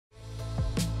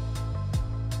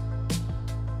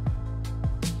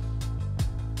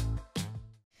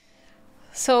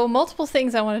So, multiple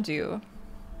things I want to do.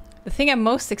 The thing I'm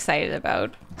most excited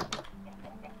about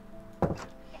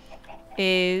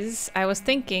is I was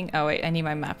thinking... Oh wait, I need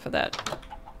my map for that.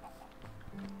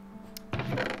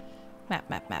 Map,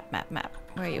 map, map, map, map.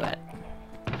 Where are you at?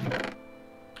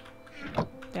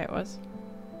 There it was.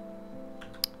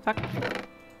 Fuck.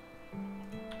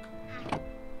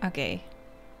 Okay.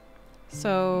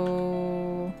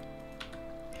 So...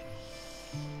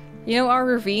 You know our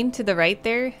ravine to the right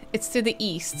there? It's to the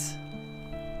east.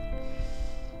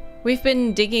 We've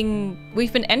been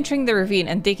entering the ravine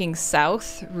and digging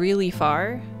south really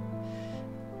far.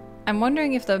 I'm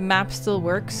wondering if the map still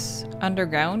works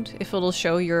underground, if it'll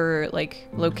show your, like,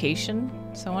 location.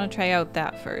 So I want to try out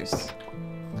that first.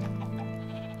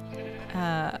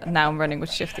 Now I'm running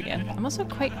with shift again. I'm also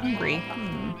quite hungry.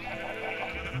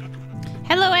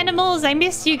 Hello animals, I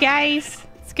missed you guys.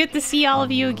 It's good to see all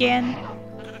of you again.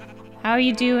 How are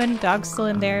you doing? Dog's still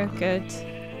in there, good.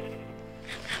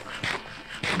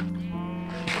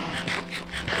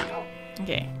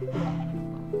 Okay.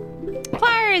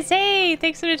 Flowers, hey!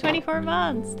 Thanks for the 24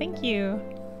 months. Thank you.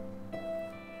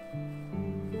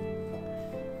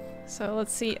 So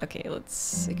let's see. Okay,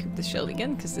 let's equip the shield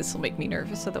again, because this will make me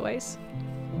nervous otherwise.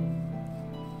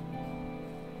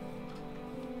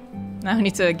 Now I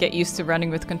need to get used to running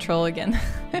with control again.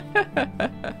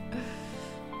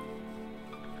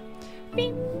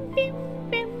 Bing, bing,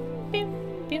 bing, bing,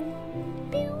 bing,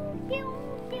 bing, bing,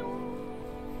 bing.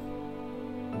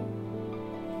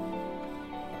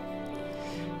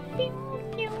 Bing,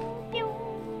 bing, bing.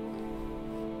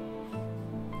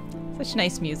 Such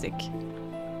nice music.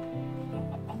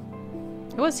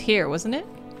 It was here, wasn't it?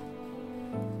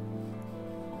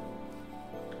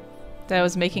 That I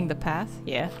was making the path?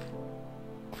 Yeah.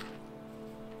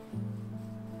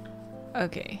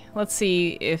 Okay, let's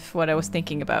see if what I was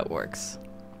thinking about works.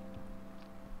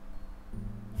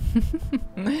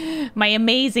 My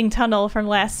amazing tunnel from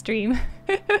last stream.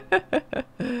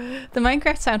 The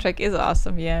Minecraft soundtrack is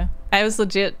awesome, yeah. I was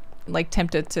legit, like,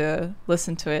 tempted to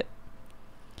listen to it.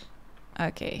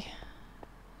 Okay.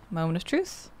 Moment of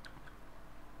truth.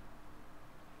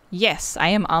 Yes, I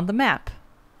am on the map.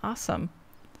 Awesome.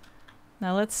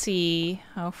 Now let's see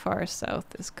how far south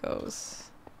this goes.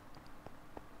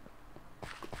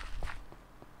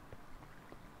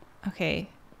 Okay.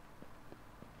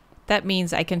 That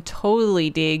means I can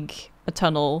totally dig a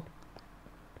tunnel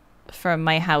from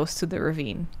my house to the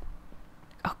ravine.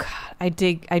 Oh god, I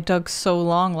dug so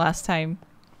long last time.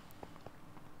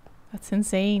 That's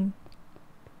insane.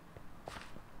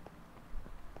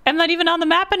 I'm not even on the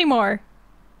map anymore.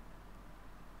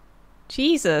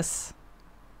 Jesus.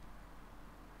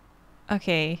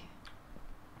 Okay.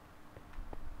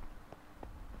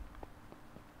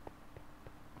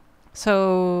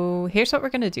 So here's what we're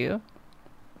gonna do.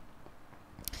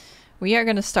 We are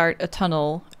gonna start a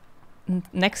tunnel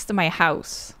next to my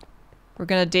house. We're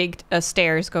gonna dig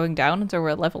stairs going down until we're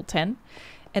at level 10.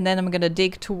 And then I'm gonna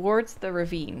dig towards the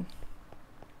ravine.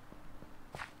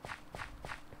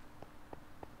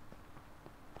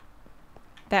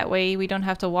 That way we don't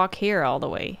have to walk here all the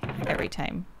way every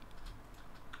time.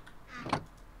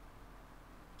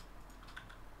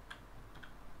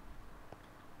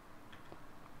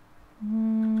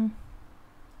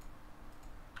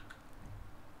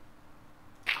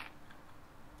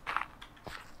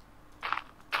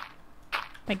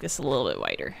 Make this a little bit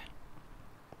wider.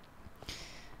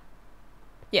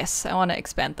 Yes, I want to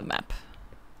expand the map.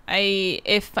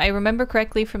 If I remember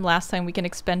correctly from last time, we can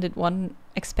expand it one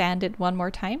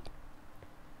more time.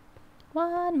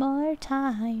 One more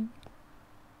time.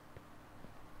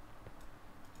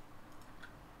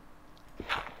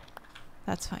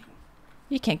 That's fine.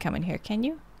 You can't come in here, can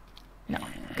you? No.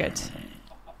 Good.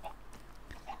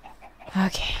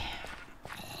 Okay.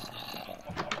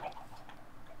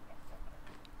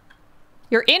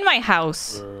 You're in my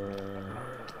house.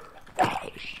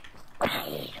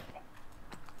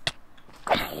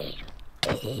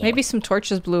 Maybe some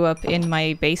torches blew up in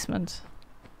my basement.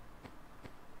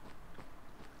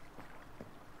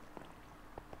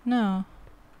 No.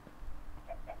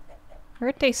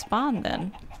 Where'd they spawn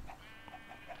then?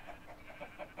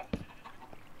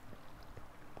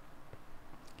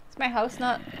 Is my house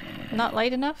not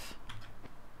light enough?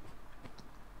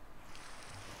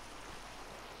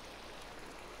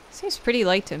 Seems pretty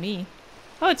light to me.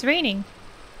 Oh, it's raining.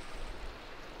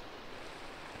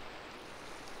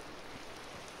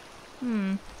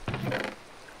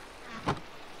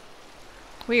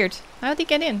 Weird. How'd he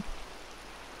get in?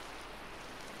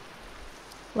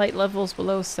 Light levels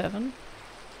below 7.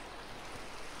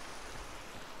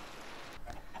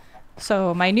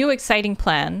 So my new exciting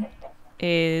plan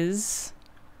is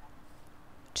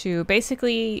to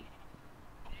basically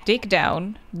dig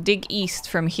down, dig east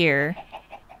from here,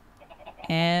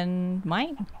 and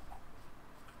mine.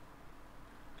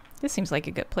 This seems like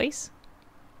a good place.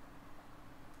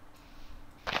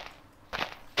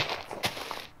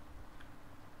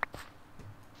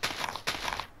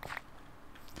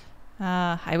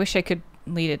 I wish I could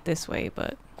lead it this way,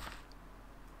 but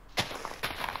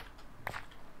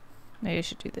maybe I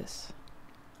should do this.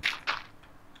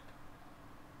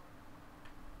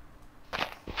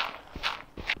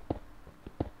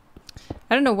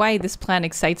 I don't know why this plan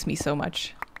excites me so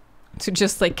much. To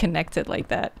just like connect it like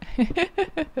that.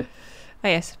 Oh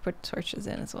yes, put torches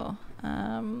in as well.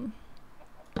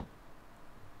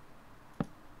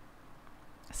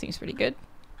 Seems pretty good.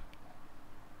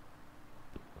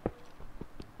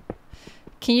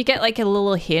 Can you get like a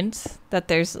little hint that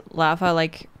there's lava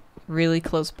like really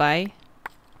close by?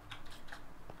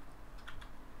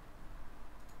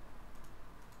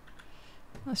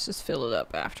 Let's just fill it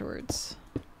up afterwards.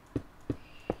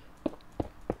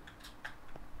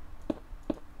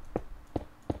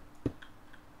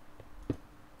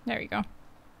 There you go.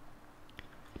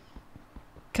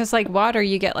 Because like water,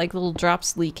 you get like little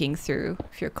drops leaking through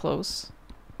if you're close.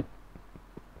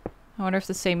 I wonder if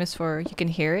the same is for, you can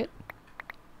hear it.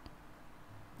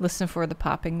 Listen for the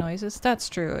popping noises. That's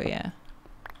true, yeah.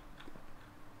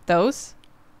 Those?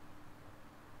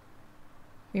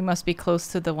 We must be close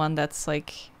to the one that's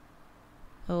like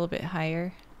a little bit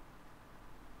higher.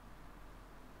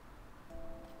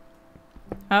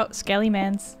 Oh,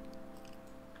 Skellymans.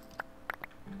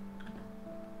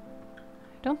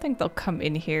 I don't think they'll come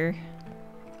in here.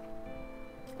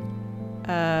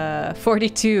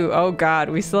 42. Oh god,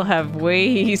 we still have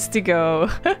ways to go.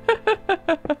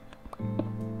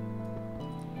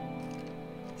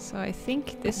 So I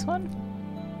think this one?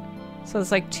 So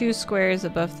it's like 2 squares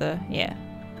above the... Yeah,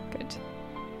 good.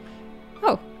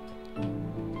 Oh.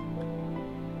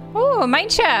 Oh, a mine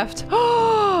shaft!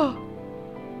 Oh!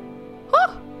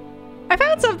 Oh! I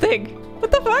found something! What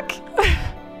the fuck?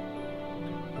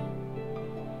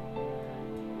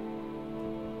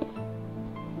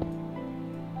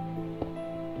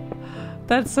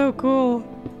 That's so cool.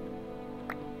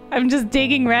 I'm just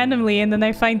digging randomly and then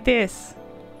I find this.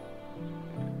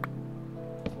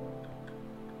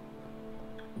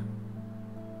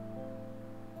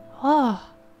 Oh.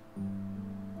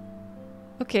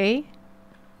 Okay.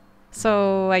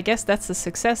 So I guess that's a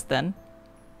success then.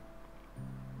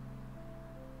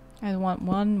 I want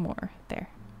one more. There.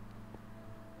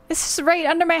 This is right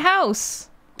under my house.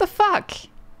 What the fuck?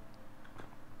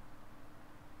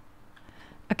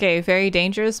 Okay, very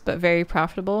dangerous but very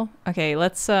profitable. Okay,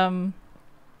 let's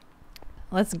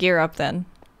gear up then.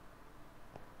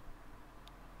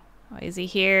 Oh, is he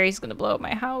here? He's gonna blow up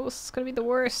my house. It's gonna be the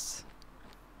worst.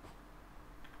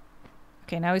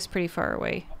 Okay, now he's pretty far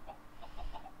away.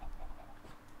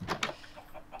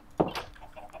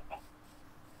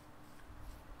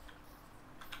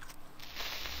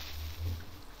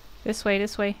 This way,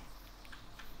 this way.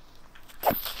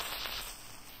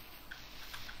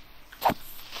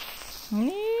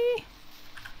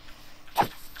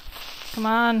 Come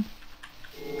on.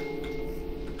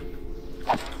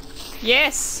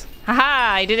 Yes!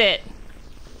 Haha, I did it.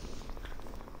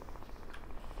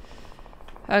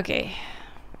 Okay.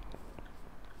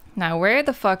 Now, where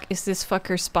the fuck is this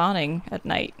fucker spawning at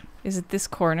night? Is it this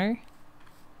corner?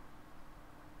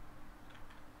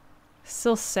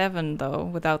 Still 7 though,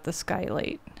 without the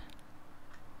skylight.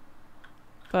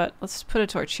 But let's put a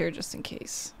torch here just in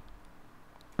case.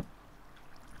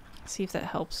 See if that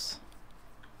helps.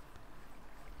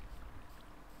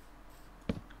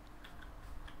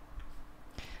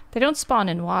 They don't spawn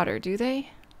in water, do they?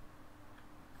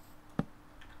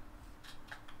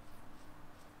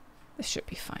 This should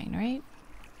be fine, right?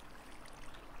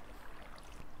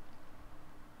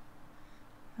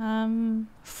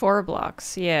 4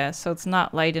 blocks, yeah, so it's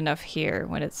not light enough here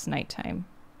when it's nighttime.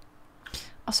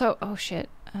 Also, oh shit,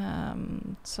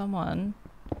 someone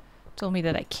told me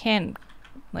that I can,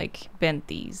 like, bend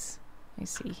these. Let me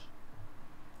see if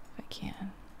I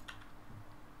can.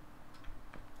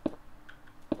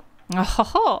 Oh ho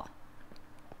ho!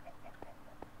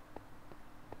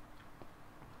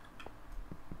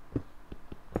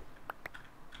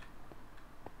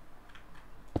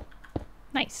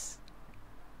 Nice.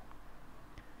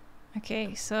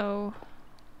 Okay, so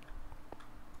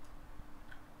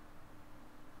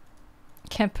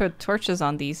can't put torches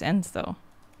on these ends though.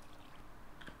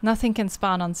 Nothing can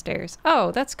spawn on stairs.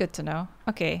 Oh, that's good to know.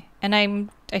 Okay, and I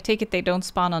take it they don't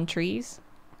spawn on trees?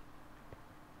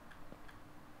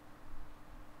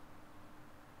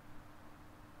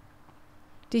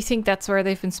 Do you think that's where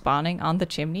they've been spawning? On the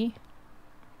chimney?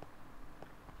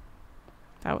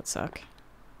 That would suck.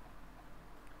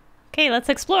 Okay, let's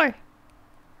explore.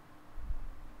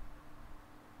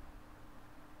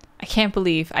 I can't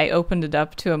believe I opened it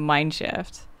up to a mine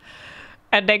shaft.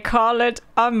 And they call it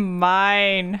a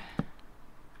mine.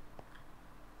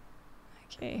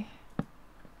 Okay.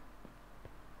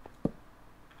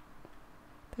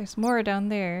 There's more down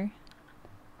there.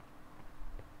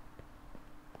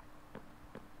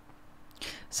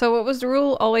 So what was the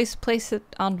rule? Always place it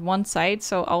on one side,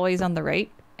 so always on the right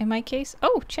in my case.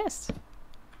 Oh, chest.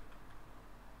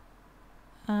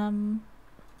 Oh.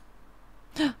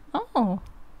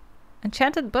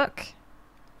 Enchanted book.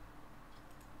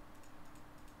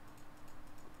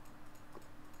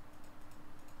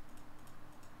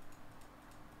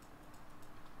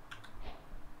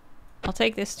 I'll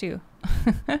take this too.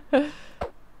 Oh,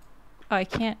 I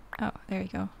can't. Oh, there you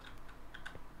go.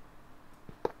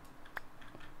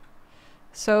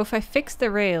 So if I fix the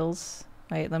rails...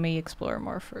 Wait, let me explore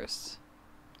more first.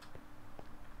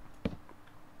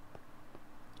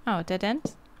 Oh, dead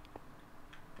end?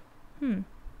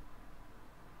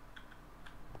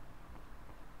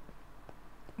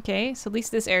 Okay, so at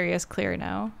least this area is clear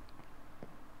now.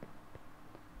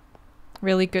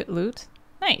 Really good loot.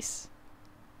 Nice.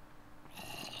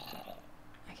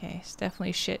 Okay, it's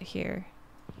definitely shit here.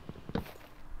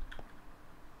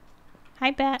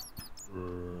 Hi, bat.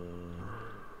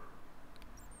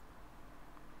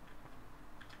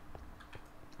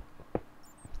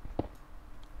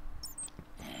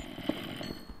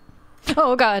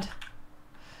 Oh god.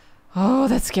 Oh,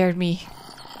 that scared me.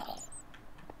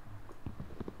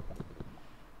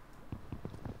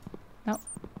 No.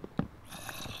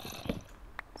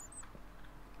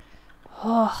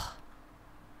 Oh.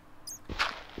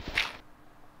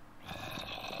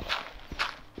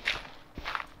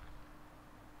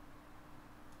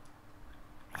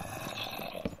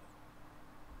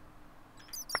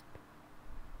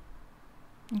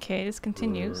 Okay, this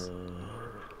continues.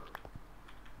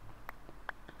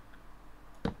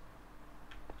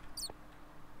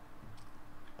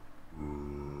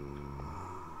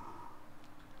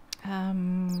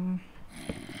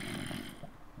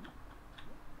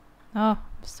 Oh, I'm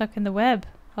stuck in the web.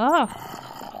 Oh.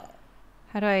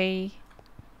 How do I...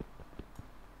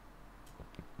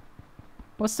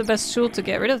 What's the best tool to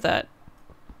get rid of that?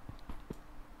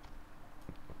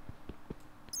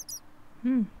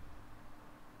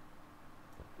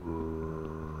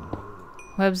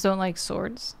 Webs don't like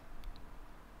swords.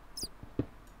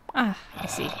 Ah, I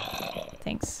see.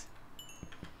 Thanks.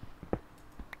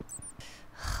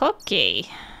 Okay.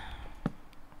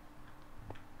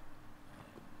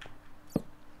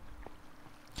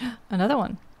 Another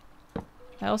one.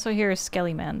 I also hear a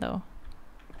skelly man though.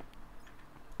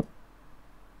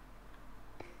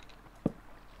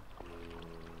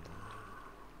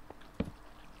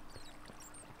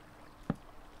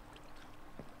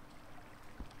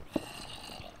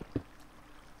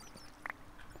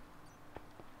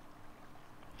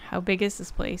 How big is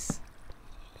this place?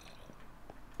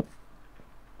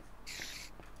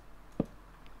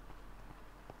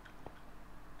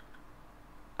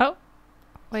 Oh!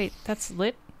 Wait, that's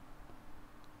lit?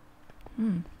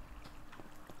 Let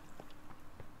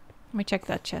me check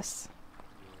that chest.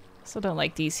 Still don't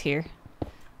like these here.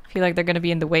 Feel like they're gonna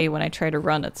be in the way when I try to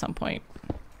run at some point.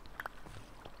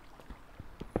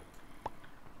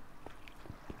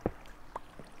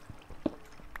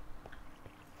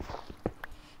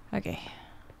 Okay.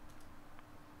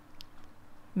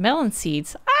 Melon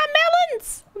seeds. Ah,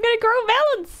 melons! I'm gonna grow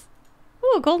melons!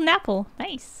 Ooh, a golden apple.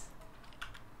 Nice.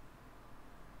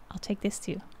 I'll take this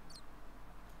too.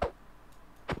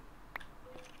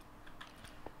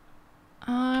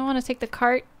 I want to take the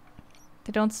cart.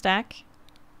 They don't stack.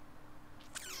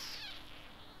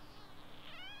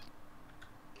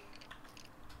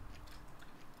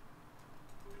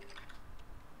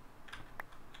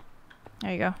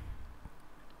 There you go.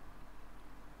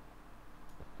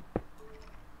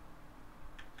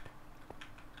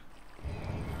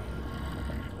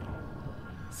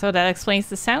 So that explains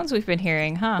the sounds we've been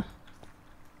hearing, huh?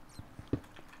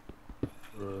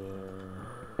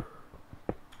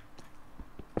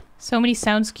 So many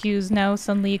sounds cues now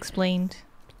suddenly explained.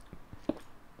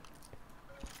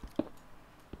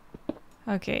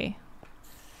 Okay.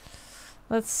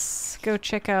 Let's go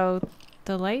check out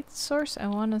the light source, I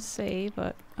want to say,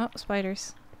 but... Oh,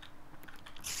 spiders.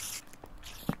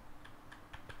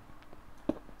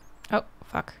 Oh,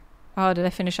 fuck. Oh, did I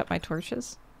finish up my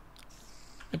torches?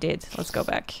 I did. Let's go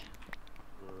back.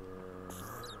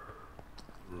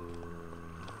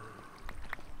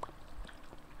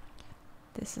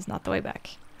 This is not the way back.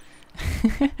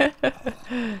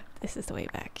 This is the way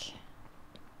back.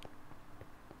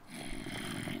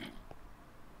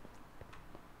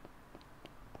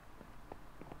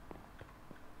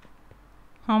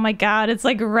 Oh my god, it's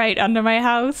like right under my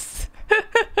house.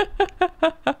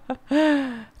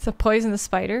 It's a poisonous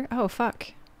spider. Oh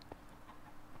fuck.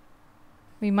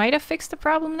 We might have fixed the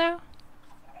problem now.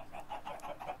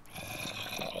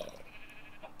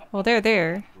 Well, they're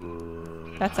there.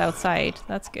 That's outside.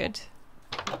 That's good.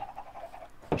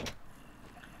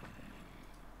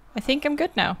 I think I'm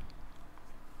good now.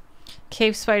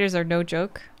 Cave spiders are no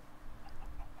joke.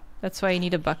 That's why you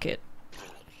need a bucket.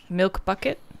 Milk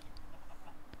bucket.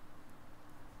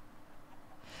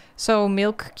 So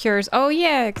milk cures... Oh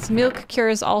yeah, 'cause milk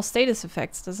cures all status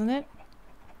effects, doesn't it?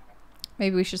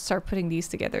 Maybe we should start putting these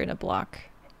together in a block.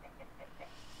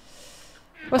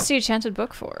 What's the enchanted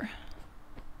book for?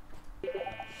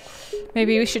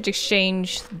 Maybe we should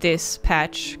exchange this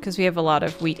patch, because we have a lot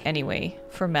of wheat anyway,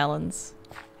 for melons.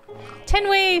 10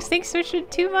 waves! Thanks for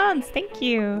 2 months! Thank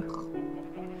you!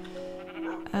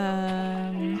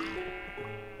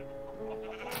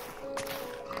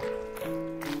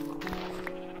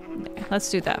 Let's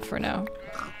do that for now.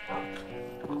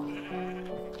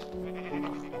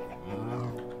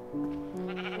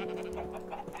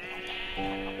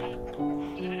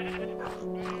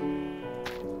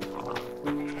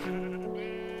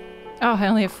 Oh, I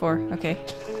only have 4. Okay.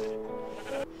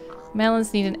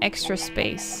 Melons need an extra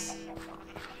space.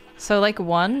 So like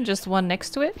one? Just one next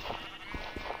to it?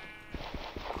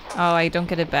 Oh, I don't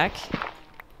get it back?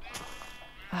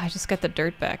 Oh, I just got the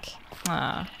dirt back.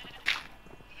 Ah.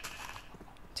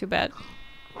 Too bad.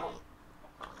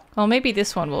 Well, maybe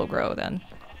this one will grow then.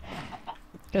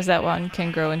 Because that one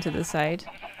can grow into the side.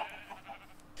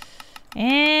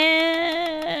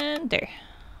 And there.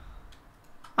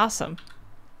 Awesome.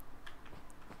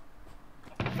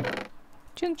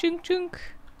 Chunk, chunk, chunk.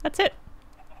 That's it.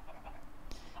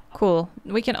 Cool.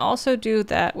 We can also do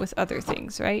that with other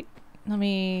things, right? Let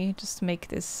me just make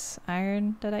this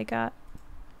iron that I got.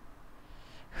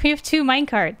 We have 2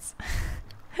 minecarts.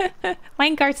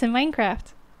 Minecarts in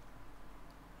Minecraft.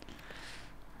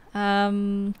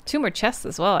 2 more chests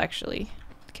as well, actually.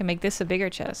 Can make this a bigger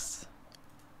chest.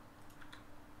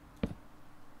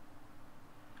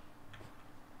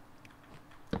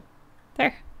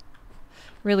 There.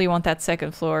 Really want that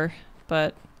second floor,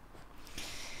 but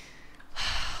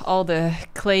all the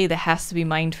clay that has to be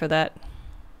mined for that.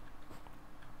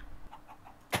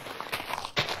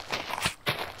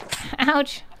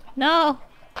 Ouch! No!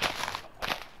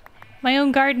 My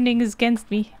own gardening is against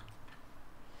me.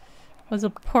 Was a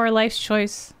poor life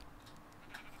choice.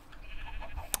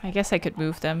 I guess I could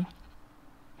move them.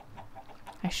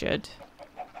 I should.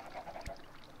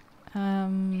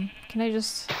 Can I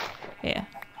just... Yeah.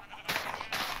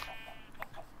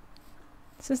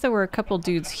 Since there were a couple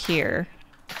dudes here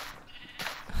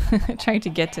trying to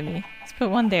get to me, let's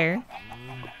put one there.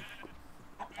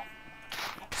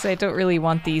 Because I don't really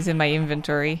want these in my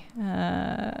inventory.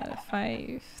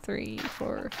 5, 3,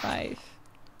 4, 5.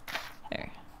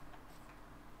 There.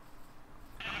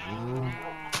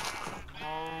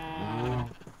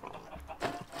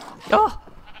 Oh!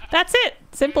 That's it!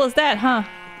 Simple as that, huh?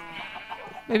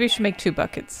 Maybe we should make 2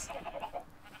 buckets.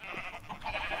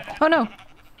 Oh no!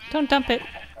 Don't dump it.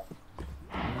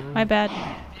 My bad.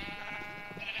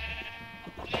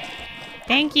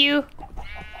 Thank you!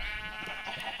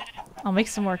 I'll make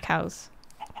some more cows.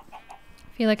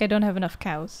 I feel like I don't have enough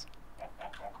cows.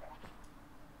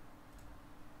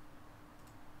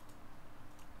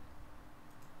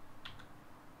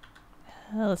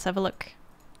 Let's have a look.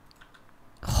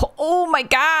 Oh my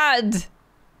god!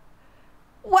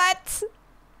 What?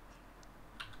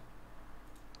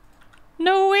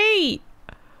 No way!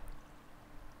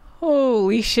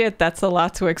 Holy shit, that's a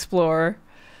lot to explore.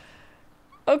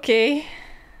 Okay.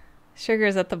 Sugar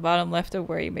is at the bottom left of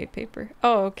where you made paper.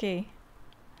 Oh, okay.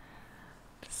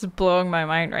 This is blowing my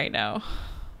mind right now.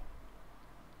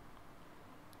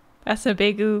 That's a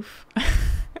big oof.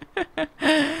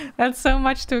 That's so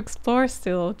much to explore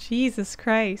still. Jesus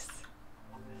Christ.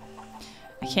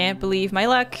 I can't believe my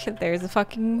luck. There's a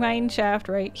fucking mine shaft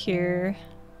right here.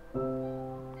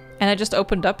 And I just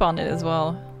opened up on it as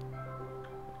well.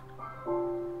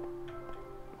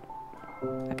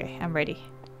 Okay, I'm ready.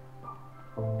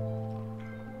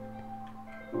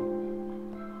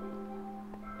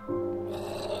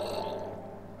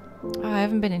 Oh, I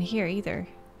haven't been in here either.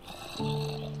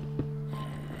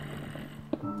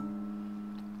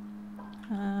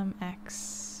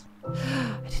 Axe.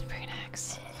 I didn't bring an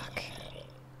axe. Fuck.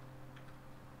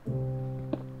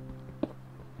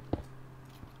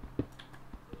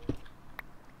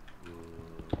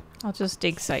 I'll just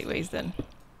dig sideways then.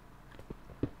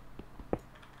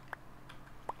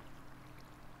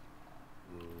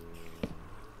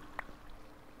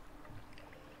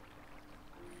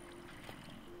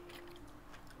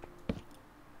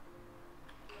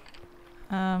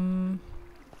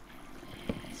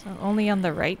 So only on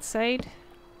the right side?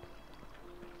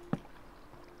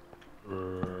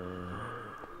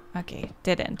 Okay,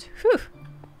 dead end. Whew!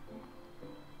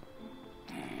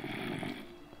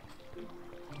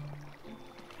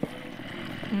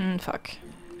 Fuck.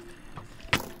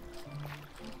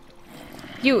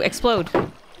 You, explode!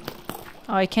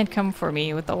 Oh, he can't come for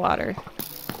me with the water.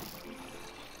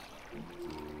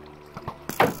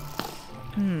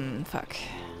 Fuck.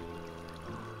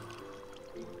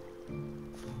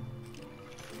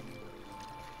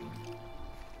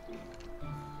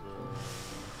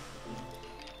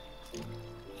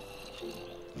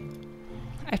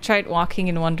 I tried walking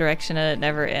in one direction and it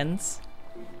never ends.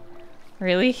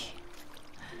 Really?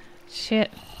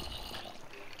 Shit.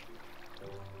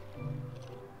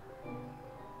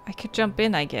 I could jump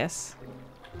in, I guess.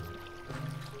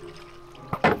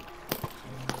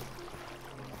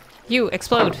 You,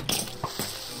 explode!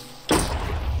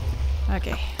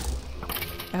 Okay.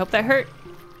 I hope that hurt.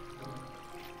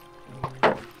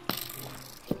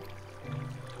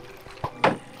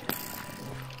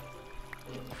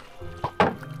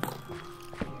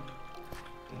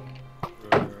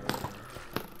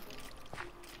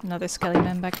 Another skelly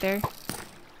man back there.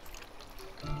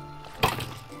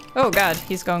 Oh god,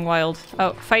 he's going wild.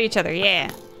 Oh, fight each other, yeah.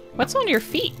 What's on your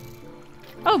feet?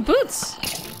 Oh, boots!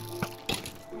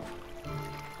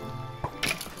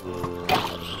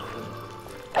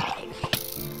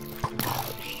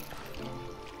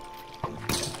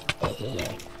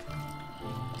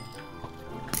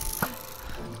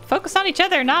 Focus on each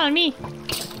other, not on me.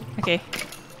 Okay.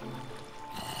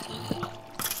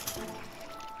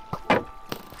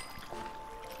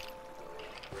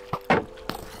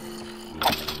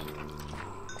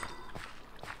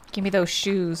 Give me those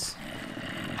shoes.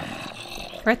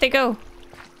 Where'd they go?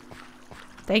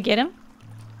 Did they get him?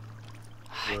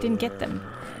 I didn't get them.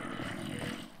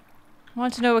 I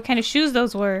want to know what kind of shoes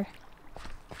those were.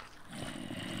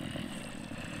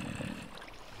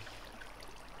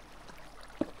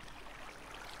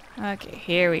 Okay,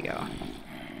 here we go.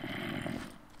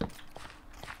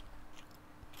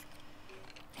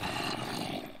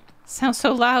 Sounds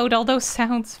so loud, all those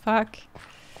sounds, fuck.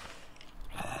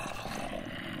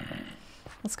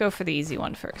 Let's go for the easy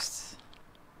one first.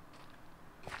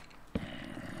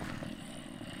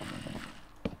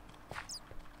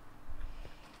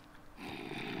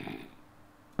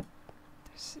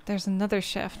 There's another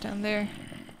shaft down there.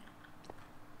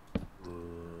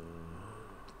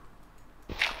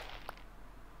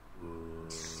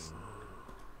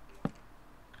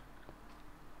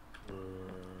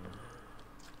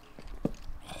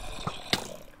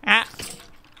 Ah!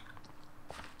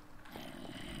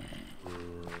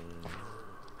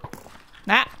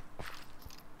 Ah!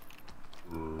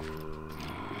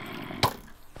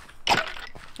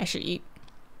 I should eat.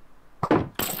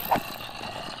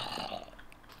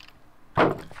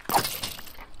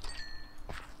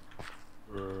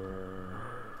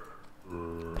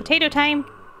 Potato time!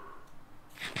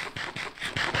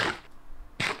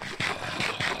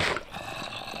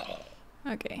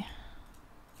 Okay.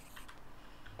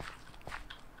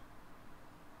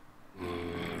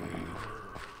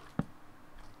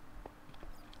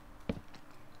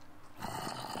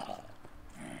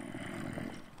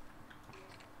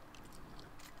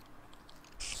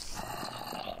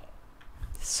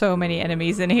 So many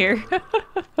enemies in here.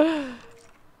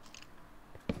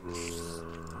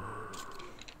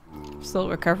 Still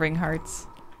recovering hearts.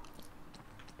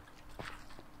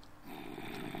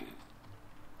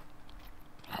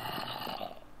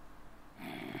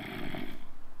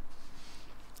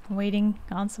 Waiting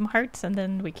on some hearts and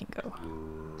then we can go.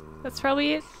 That's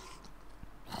probably it.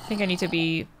 I think I need to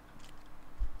be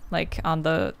like on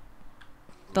the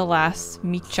last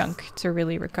meat chunk to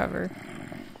really recover.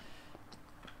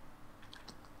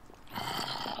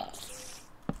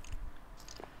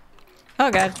 Oh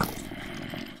god.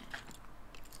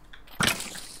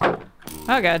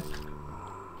 Oh god.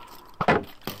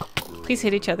 Please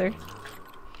hit each other.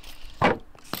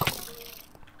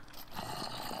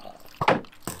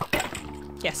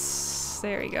 Yes,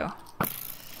 there we go.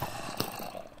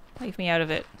 Leave me out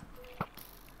of it.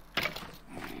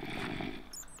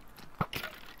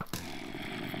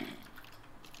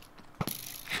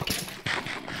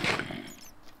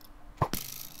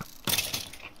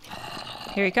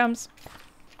 Here he comes.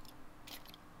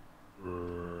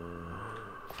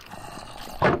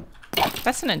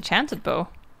 That's an enchanted bow.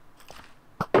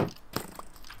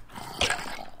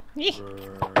 Yee.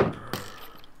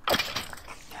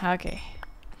 Okay.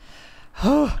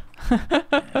 Oh.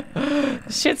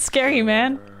 Shit's scary,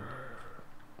 man.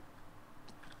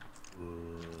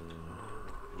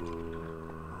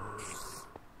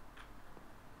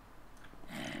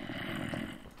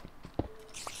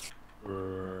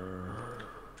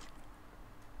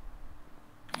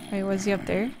 Wait, was he up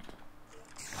there?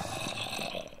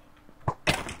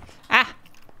 Ah!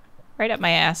 Right up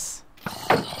my ass.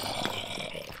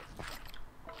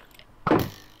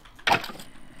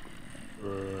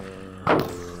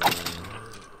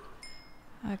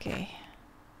 Okay.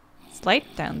 It's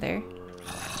light down there.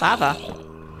 Lava.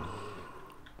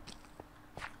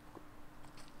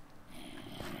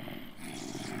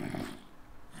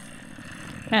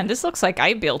 Man, this looks like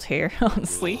I built here,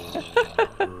 honestly.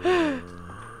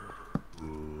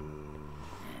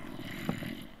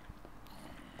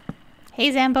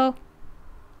 Hey, Zambo.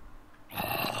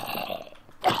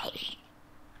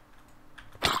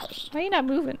 Why are you not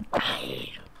moving?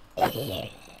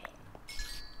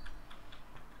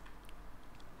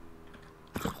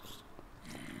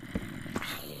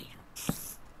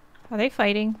 Are they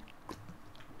fighting?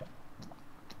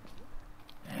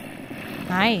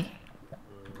 Hi.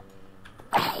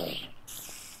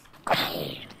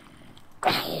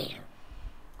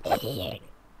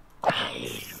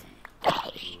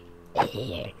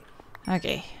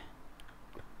 Okay.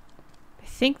 I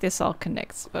think this all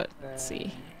connects, but let's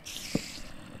see.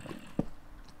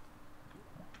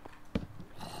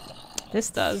 This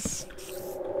does.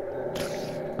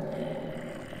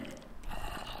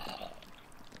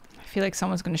 I feel like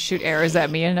someone's gonna shoot arrows at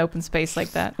me in an open space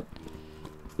like that.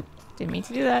 Didn't mean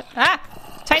to do that. Ah!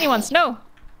 Tiny ones, no!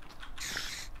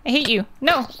 I hate you.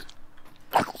 No!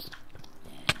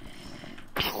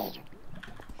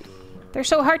 They're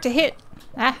so hard to hit.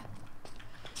 Ah!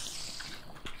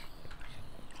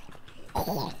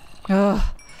 Ugh.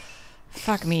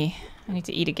 Fuck me. I need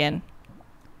to eat again.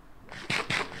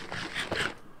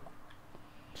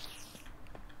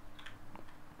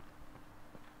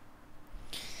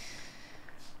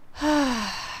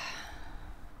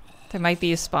 There might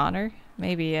be a spawner.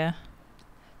 Maybe, yeah.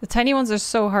 The tiny ones are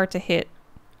so hard to hit.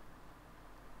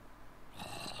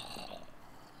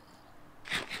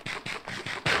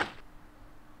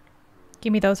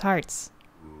 Give me those hearts.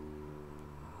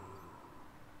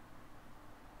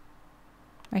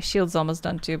 My shield's almost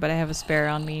done too, but I have a spare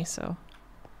on me, so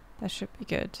that should be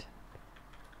good.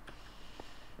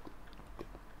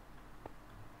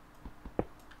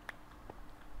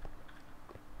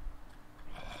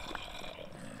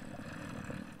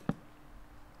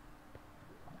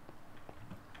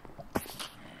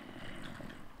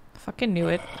 Fucking knew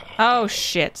it. Oh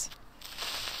shit.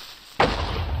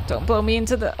 Don't blow me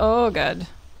into the... Oh god.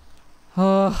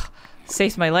 Oh,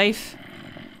 saved my life.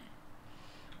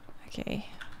 Okay.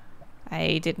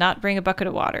 I did not bring a bucket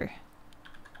of water.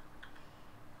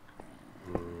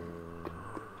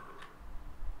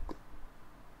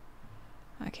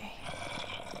 Okay.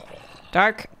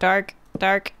 Dark, dark,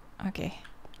 dark. Okay.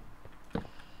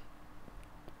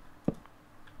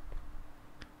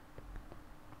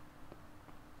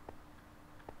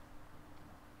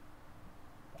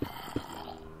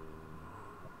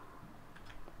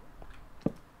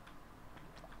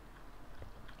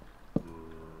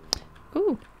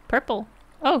 Ooh, purple.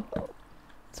 Oh,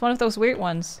 it's one of those weird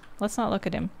ones. Let's not look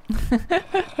at him.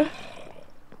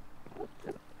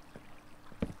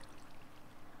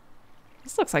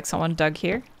 This looks like someone dug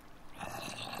here.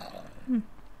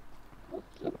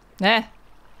 Eh.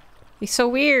 He's so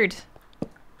weird.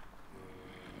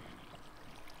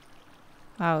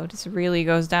 Wow, this really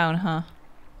goes down, huh?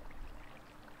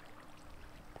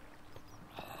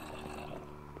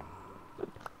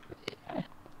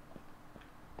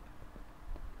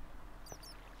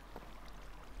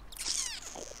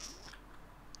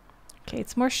 Okay,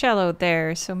 it's more shallow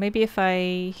there, so maybe if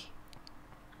I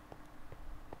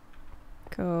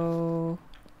go...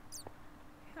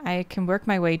 I can work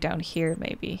my way down here,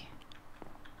 maybe.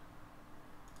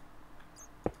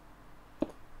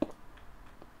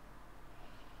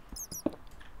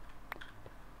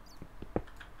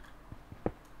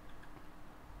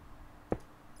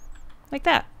 Like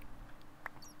that.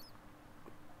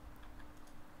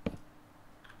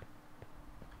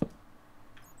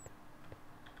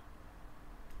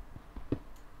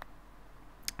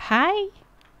 Hi?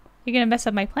 You're gonna mess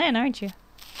up my plan, aren't you?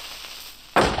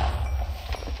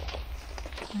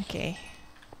 Okay.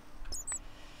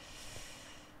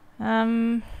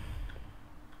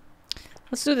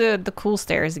 Let's do the cool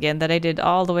stairs again that I did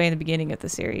all the way in the beginning of the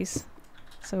series.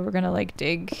 So we're gonna like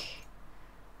dig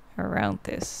around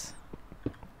this.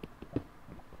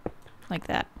 Like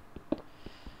that.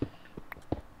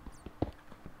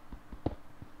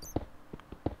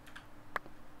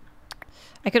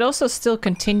 I could also still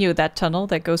continue that tunnel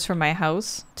that goes from my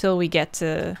house till we get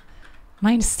to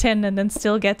 -10 and then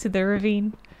still get to the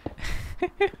ravine.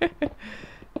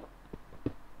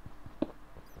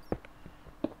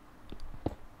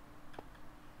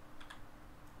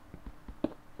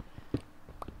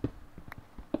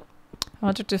 I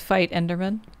wanted to fight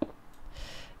Enderman.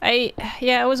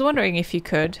 Yeah, I was wondering if you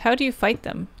could. How do you fight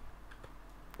them?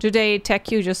 Do they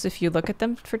attack you just if you look at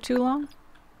them for too long?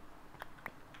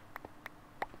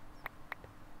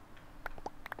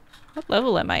 What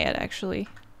level am I at, actually?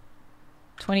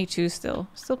 22 still.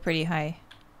 Still pretty high.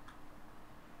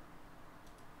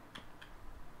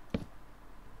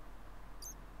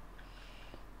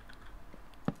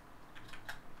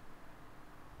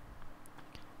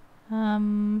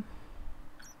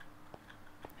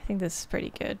 I think this is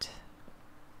pretty good.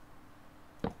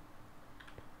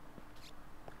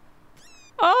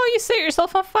 Oh, you set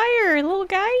yourself on fire, little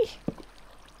guy!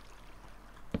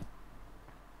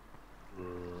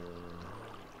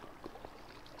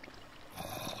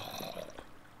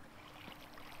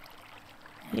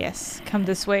 Yes, come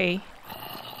this way.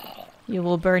 You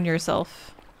will burn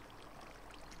yourself.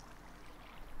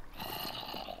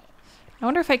 I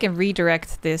wonder if I can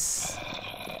redirect this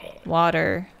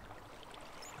water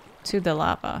to the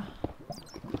lava.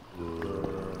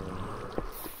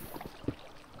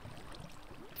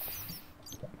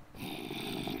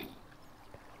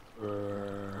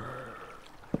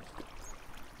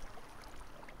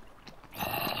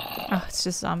 Oh, it's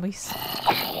just zombies.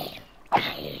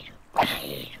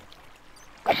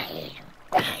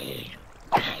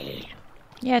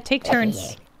 Yeah, take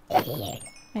turns.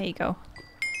 There you go.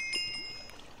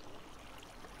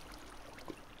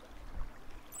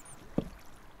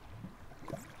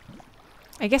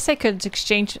 I guess I could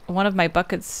exchange one of my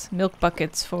buckets, milk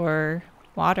buckets, for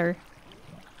water.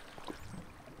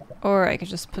 Or I could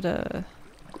just put a...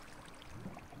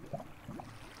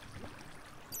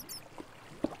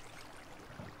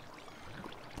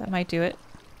 That might do it.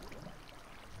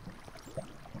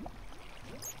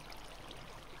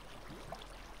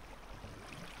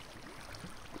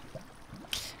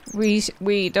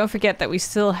 We don't forget that we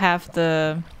still have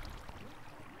the...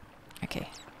 Okay.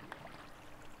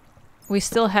 We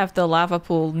still have the lava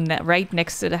pool right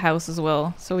next to the house as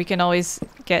well, so we can always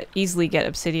easily get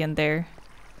obsidian there.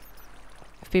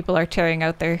 If people are tearing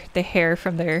out the hair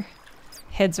from their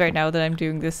heads right now that I'm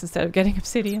doing this instead of getting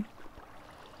obsidian.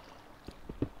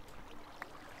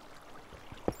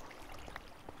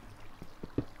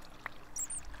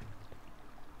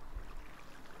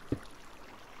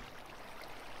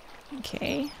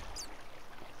 Okay.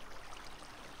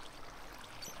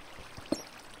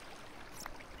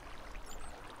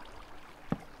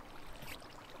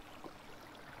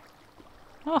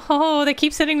 Oh, they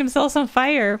keep setting themselves on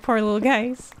fire, poor little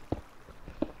guys.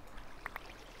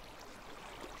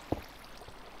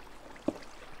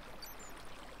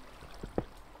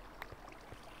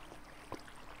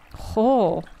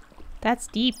 Oh, that's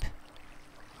deep.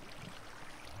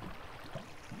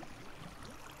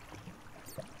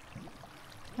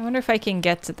 I wonder if I can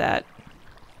get to that.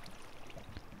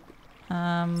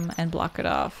 And block it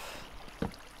off.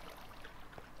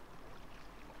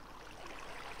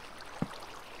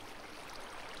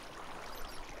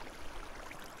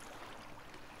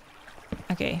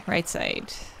 Okay, right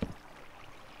side.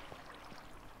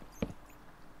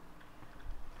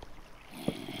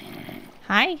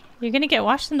 Hi, you're gonna get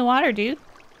washed in the water, dude.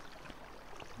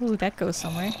 Ooh, that goes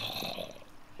somewhere.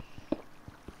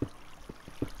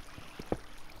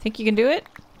 Think you can do it?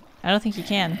 I don't think you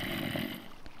can.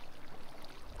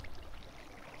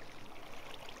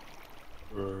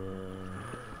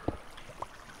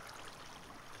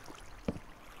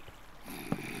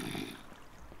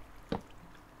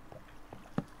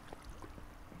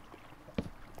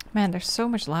 Man, there's so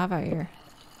much lava here.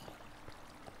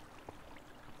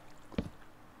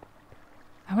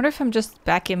 I wonder if I'm just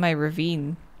back in my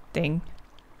ravine thing.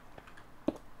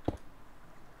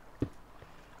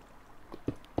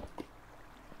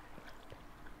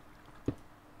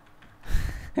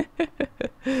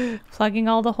 Plugging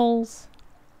all the holes.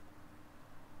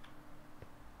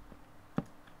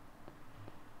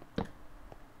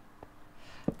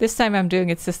 This time I'm doing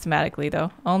it systematically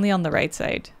though, only on the right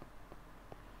side.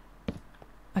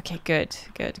 Okay, good,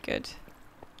 good, good.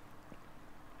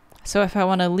 So if I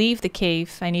want to leave the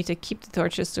cave, I need to keep the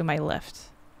torches to my left.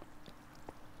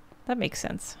 That makes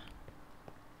sense.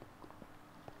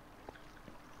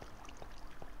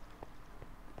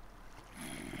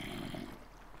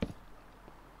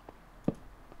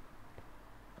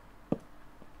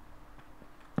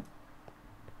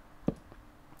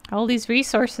 All these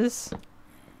resources.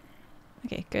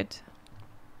 Okay, good.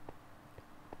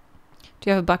 Do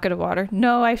you have a bucket of water?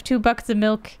 No, I have 2 buckets of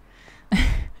milk.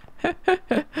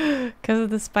 Because of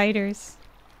the spiders.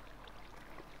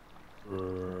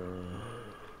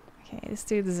 Okay, this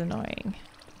dude is annoying.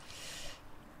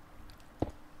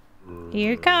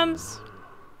 Here it comes.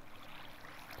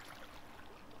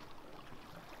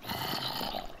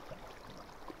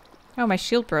 Oh, my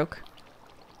shield broke.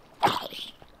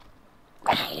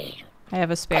 I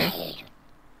have a spare.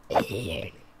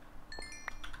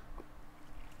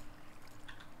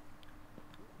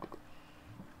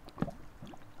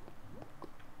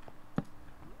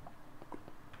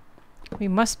 We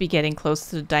must be getting close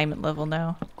to the diamond level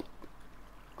now.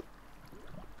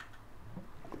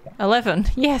 11.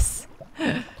 Yes!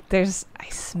 There's... I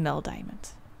smell diamond.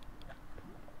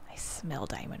 I smell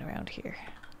diamond around here.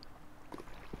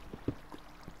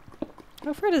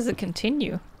 How far does it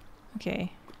continue?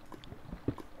 Okay.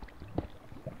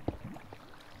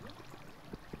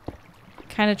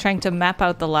 Kind of trying to map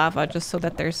out the lava just so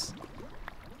that there's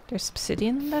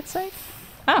obsidian on that side.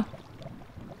 Oh!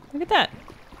 Look at that.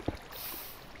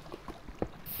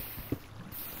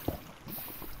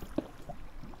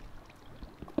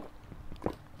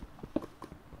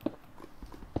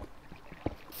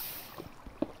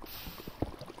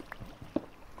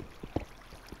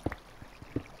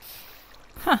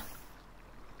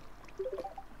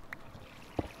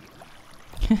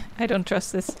 I don't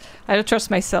trust this. I don't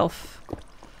trust myself.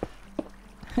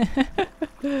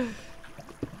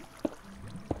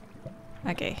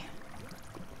 Okay.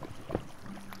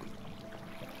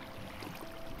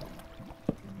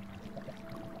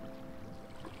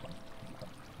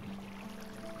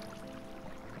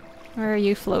 Where are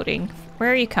you floating?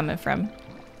 Where are you coming from?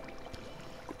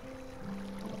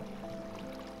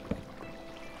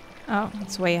 Oh,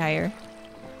 it's way higher.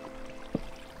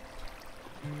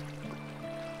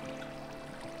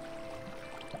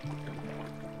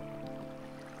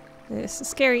 This is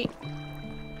scary.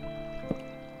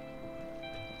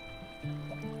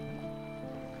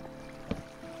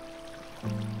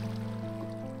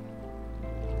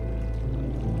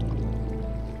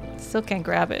 Still can't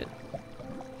grab it.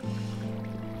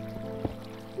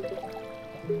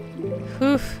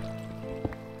 Oof.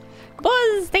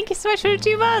 Buzz, thank you so much for the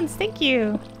 2 months. Thank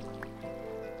you.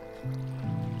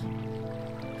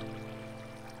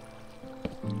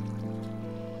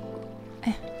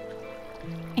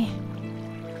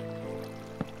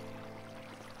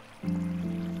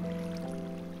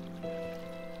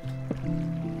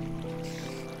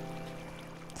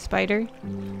 Spider.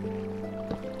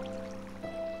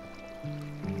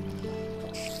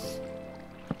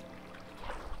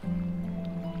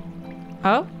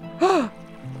 Oh?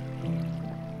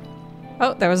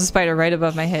 Oh, there was a spider right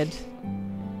above my head.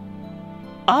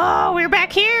 Oh, we're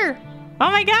back here!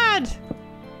 Oh my god!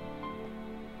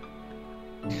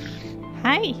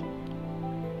 Hi.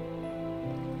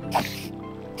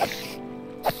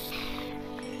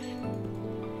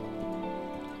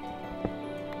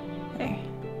 There.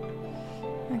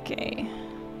 Okay.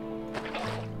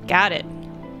 Got it.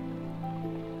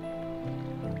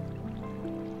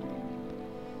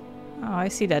 Oh, I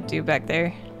see that dude back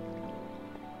there.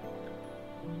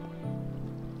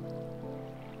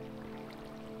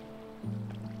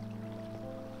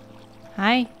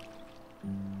 Hi.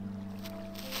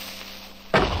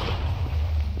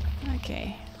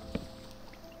 Okay.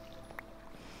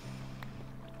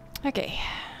 Okay.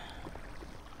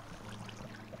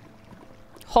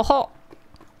 Ho ho!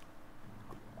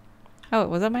 Oh,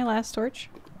 was that my last torch?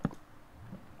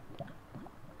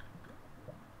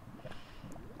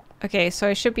 Okay, so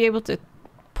I should be able to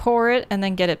pour it and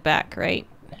then get it back, right?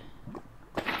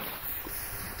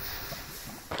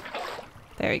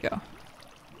 There you go.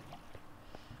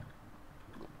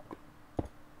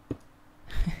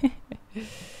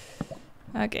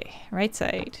 Okay, right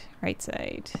side, right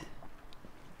side.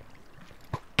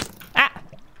 Ah!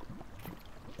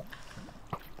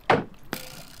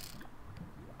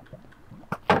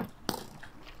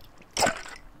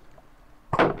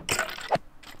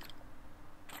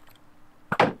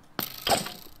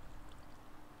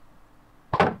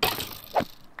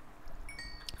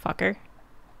 Fucker.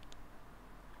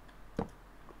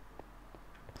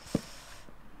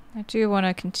 I do want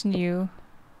to continue.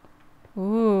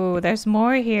 Ooh, there's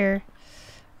more here.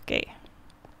 Okay.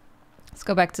 Let's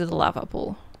go back to the lava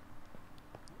pool.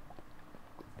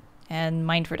 And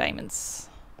mine for diamonds.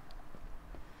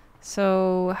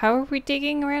 So, how are we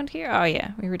digging around here? Oh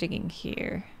yeah, we were digging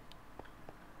here.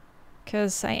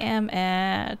 Because I am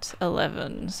at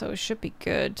 11, so it should be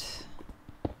good.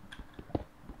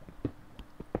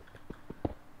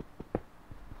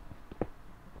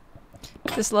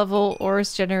 This level,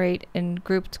 ores generate in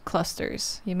grouped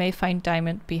clusters. You may find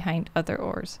diamond behind other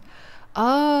ores.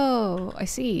 Oh, I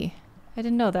see. I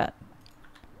didn't know that.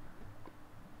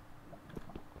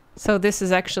 So this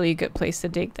is actually a good place to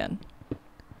dig then.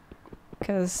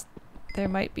 Because there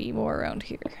might be more around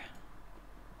here.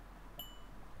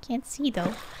 Can't see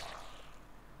though.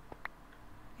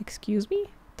 Excuse me?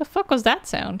 The fuck was that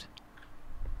sound?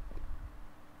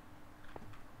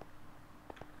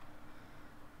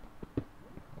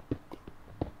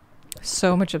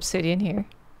 So much obsidian here.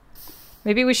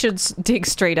 Maybe we should dig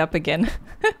straight up again.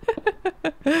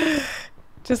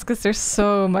 Just because there's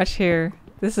so much here.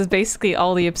 This is basically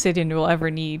all the obsidian we'll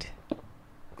ever need.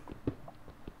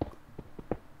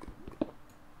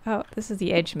 Oh, this is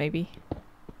the edge maybe.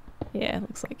 Yeah, it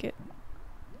looks like it.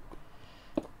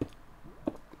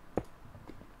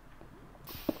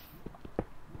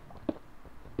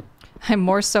 I'm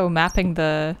more so mapping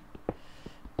the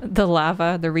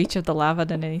lava, the reach of the lava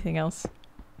than anything else.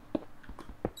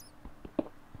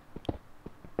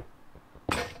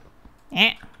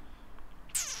 Eh.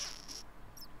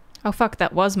 Oh fuck,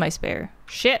 that was my spare.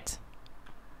 Shit.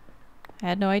 I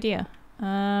had no idea.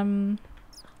 Boom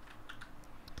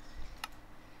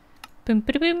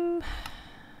ba boom.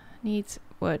 Needs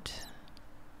wood.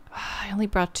 I only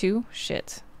brought 2?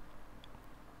 Shit.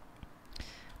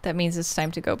 That means it's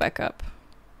time to go back up.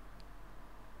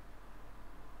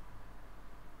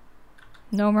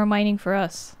 No more mining for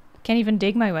us. Can't even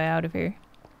dig my way out of here.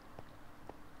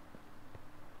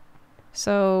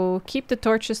 So keep the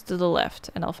torches to the left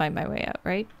and I'll find my way out,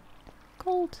 right?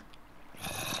 Gold.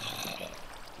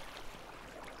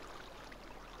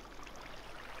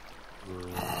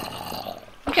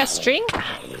 You got string?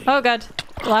 Oh god.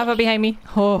 Lava behind me.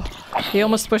 Oh, he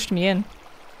almost pushed me in.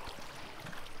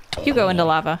 You go into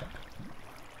lava.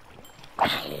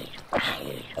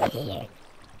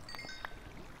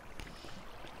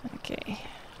 Okay.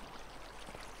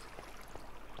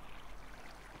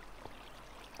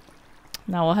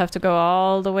 Now we'll have to go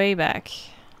all the way back.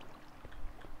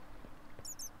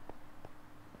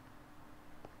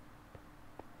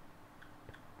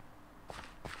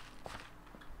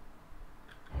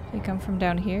 They come from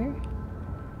down here?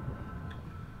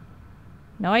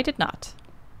 No, I did not.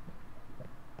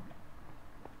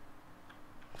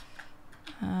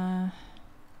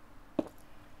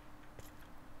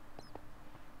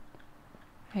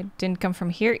 I didn't come from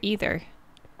here either.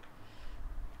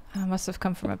 I must have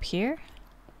come from up here.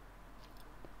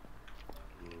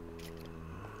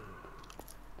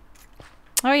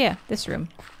 Oh yeah, this room.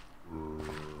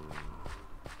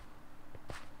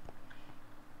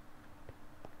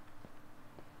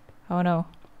 Oh no.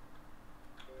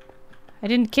 I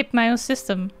didn't keep my own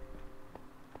system.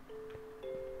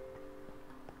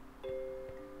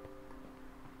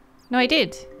 No, I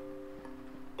did.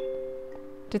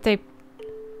 Did they...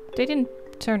 They didn't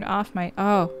turn off my...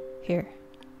 Oh, here.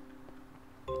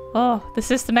 Oh, the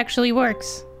system actually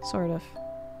works. Sort of.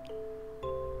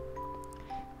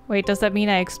 Wait, does that mean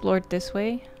I explored this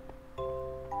way?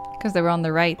 Because they were on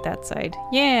the right, that side.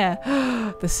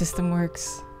 Yeah! The system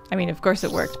works. I mean, of course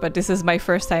it worked, but this is my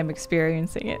first time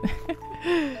experiencing it.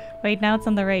 Wait, now it's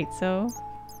on the right, so...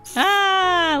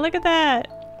 Ah! Look at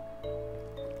that!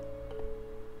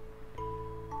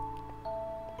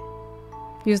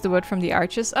 Use the wood from the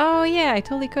arches? Oh yeah, I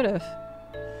totally could have.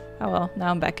 Oh well,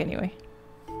 now I'm back anyway.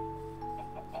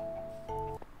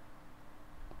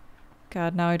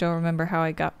 God, now I don't remember how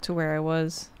I got to where I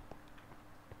was.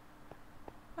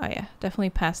 Oh yeah,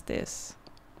 definitely past this.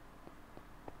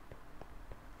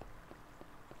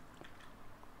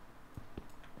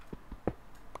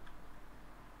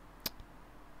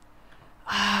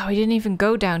 Ah, we didn't even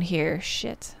go down here.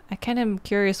 Shit. I kind of am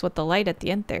curious what the light at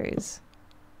the end there is.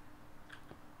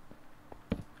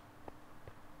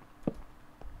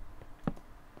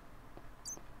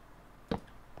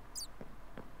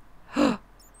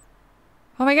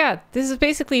 Oh my god, this is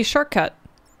basically a shortcut.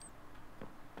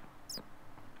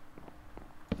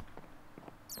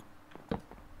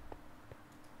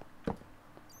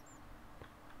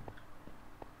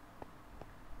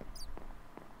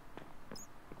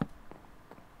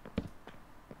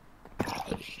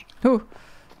 Ooh,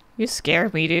 you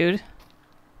scared me, dude.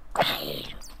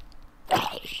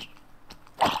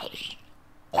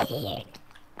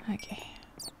 Okay.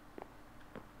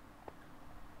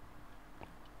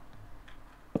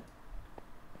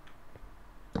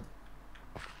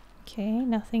 Okay,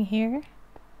 nothing here.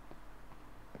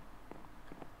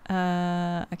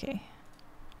 Okay.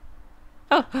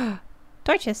 Oh!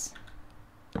 Torches!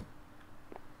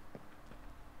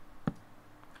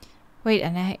 Wait,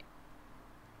 and I...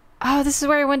 Oh, this is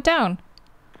where I went down!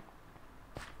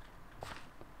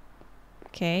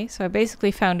 Okay, so I basically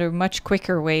found a much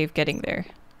quicker way of getting there.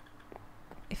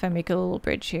 If I make a little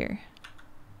bridge here.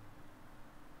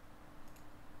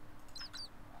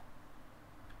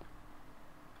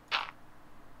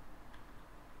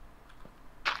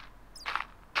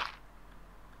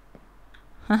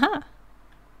 Haha.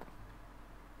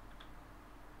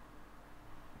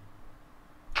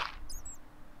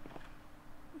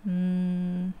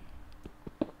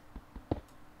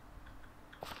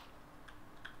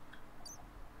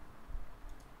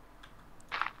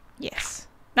 Yes.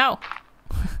 No.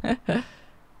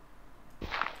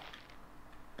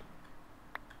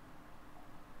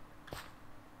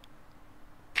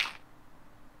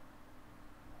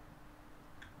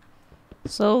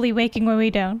 Slowly making my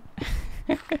way down.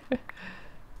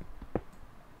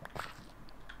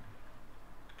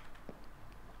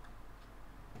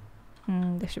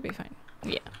 This should be fine.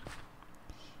 Yeah.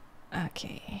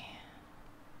 Okay.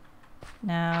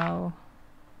 Now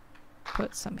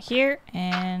put some here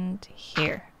and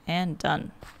here and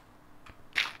done.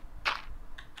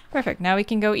 Perfect. Now we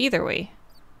can go either way.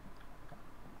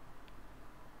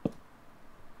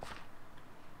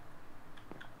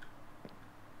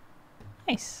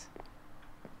 Nice.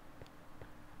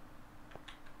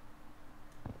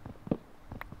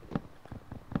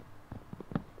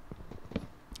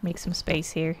 Make some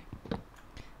space here.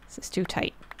 This is too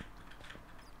tight.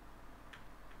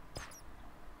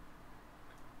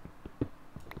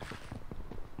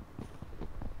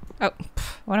 Oh,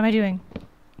 what am I doing?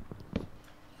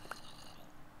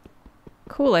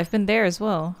 Cool, I've been there as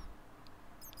well.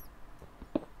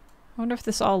 I wonder if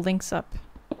this all links up.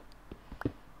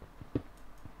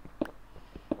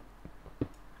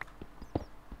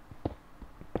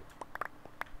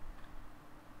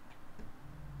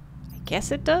 I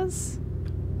guess it does?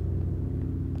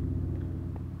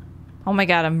 Oh my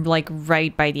god, I'm like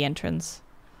right by the entrance.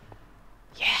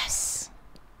 Yes!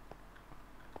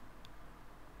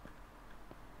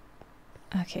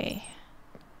 Okay.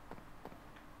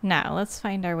 Now, let's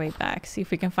find our way back. See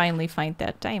if we can finally find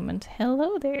that diamond.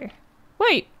 Hello there.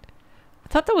 Wait! I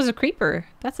thought that was a creeper.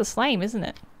 That's a slime, isn't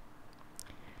it?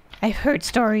 I've heard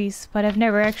stories, but I've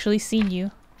never actually seen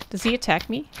you. Does he attack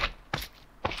me?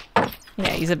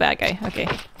 Yeah, he's a bad guy. Okay.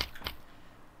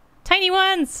 Tiny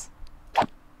ones!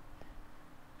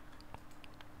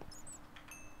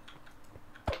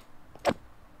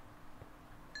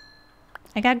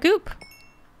 I got goop!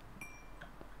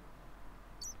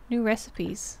 New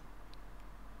recipes.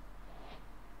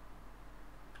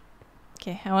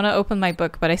 Okay, I want to open my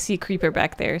book, but I see a creeper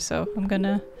back there, so I'm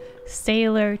gonna stay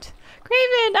alert.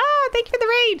 Craven! Ah, thank you for the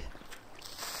raid!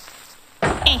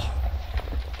 Eh.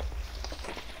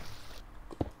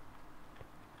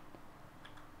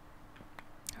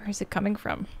 Where is it coming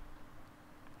from?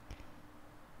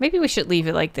 Maybe we should leave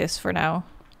it like this for now.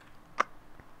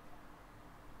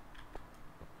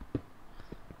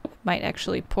 Might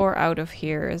actually pour out of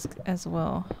here as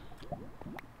well.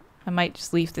 I might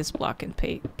just leave this block in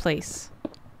place.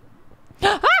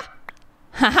 Ah!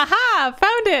 Ha ha ha!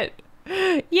 Found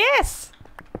it! Yes!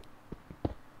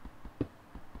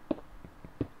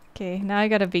 Okay, now I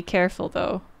gotta be careful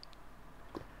though.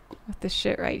 With this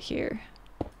shit right here.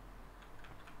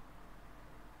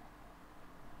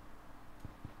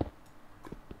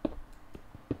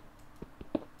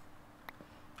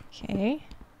 Okay.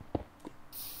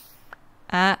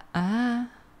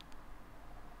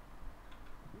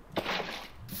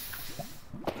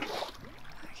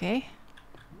 Okay.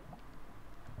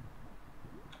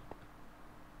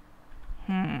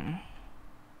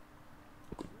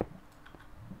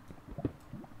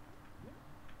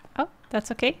 Oh,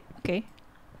 that's okay. Okay.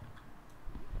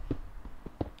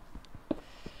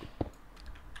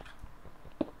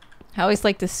 I always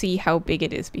like to see how big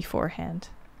it is beforehand.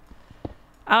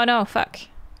 Oh no, fuck.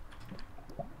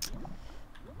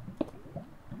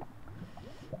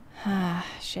 Ah,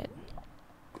 shit.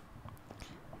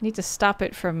 Need to stop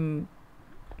it from...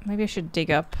 Maybe I should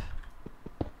dig up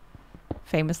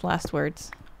famous last words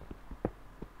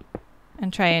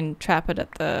and try and trap it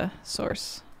at the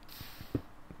source.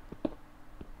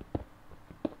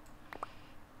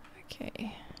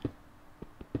 Okay.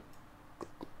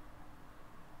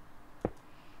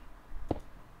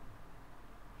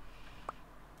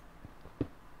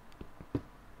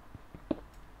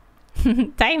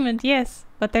 Diamond, yes,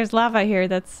 but there's lava here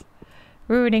that's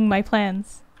ruining my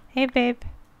plans. Hey babe,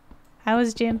 how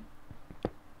was gym?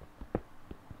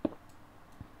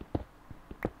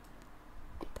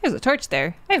 There's a torch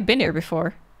there. I've been here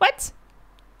before. What?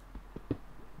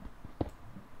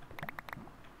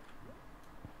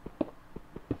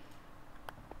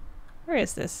 Where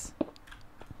is this?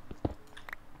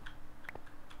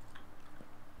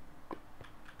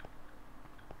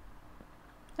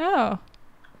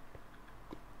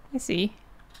 see.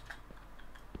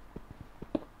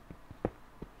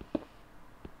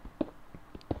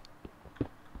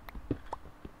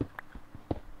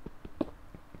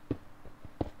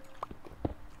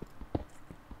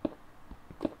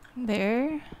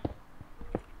 There.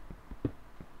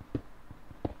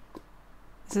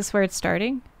 Is this where it's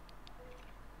starting?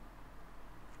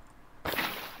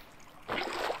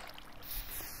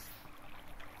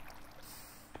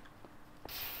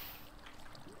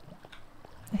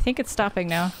 I think it's stopping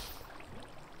now.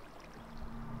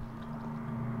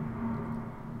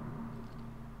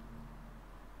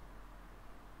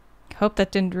 Hope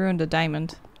that didn't ruin the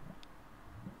diamond.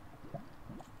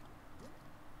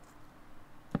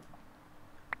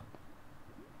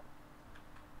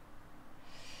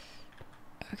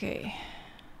 Okay.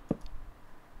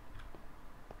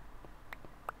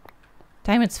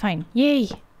 Diamond's fine. Yay!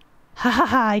 Ha ha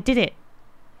ha! I did it!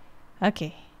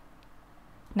 Okay.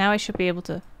 Now I should be able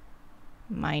to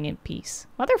mine in peace.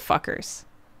 Motherfuckers!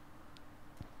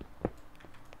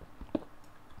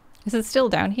 Is it still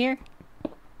down here?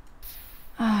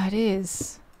 Ah, it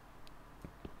is.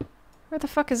 Where the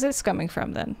fuck is this coming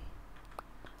from then?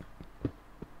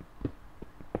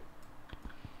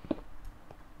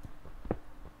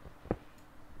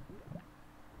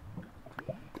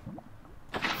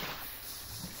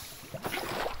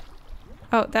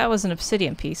 Oh, that was an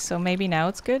obsidian piece, so maybe now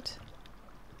it's good?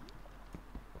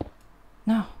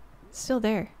 No, it's still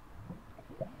there.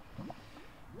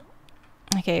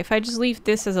 Okay, if I just leave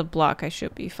this as a block, I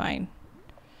should be fine.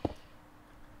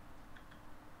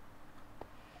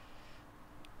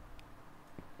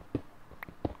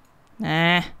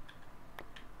 Nah.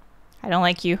 I don't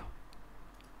like you.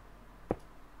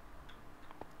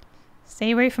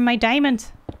 Stay away from my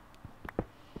diamond.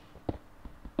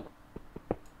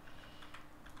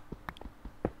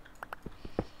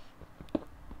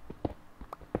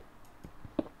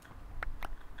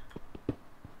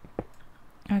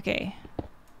 Okay.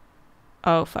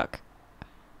 Oh, fuck.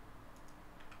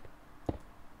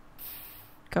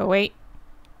 Go wait.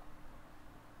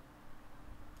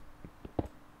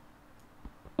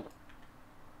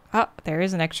 Oh, there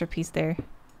is an extra piece there.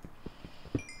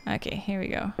 Okay, here we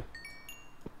go.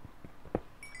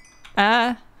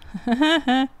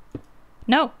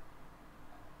 No.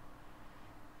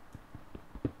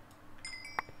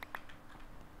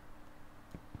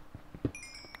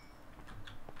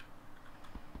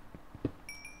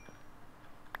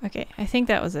 Okay, I think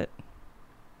that was it.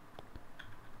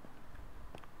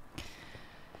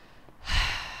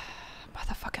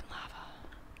 Motherfucking lava.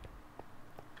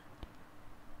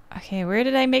 Okay, where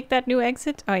did I make that new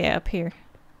exit? Oh yeah, up here.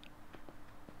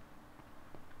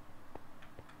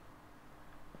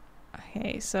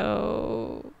 Okay,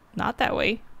 so not that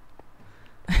way.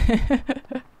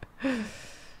 I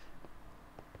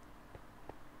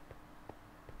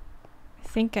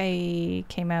think I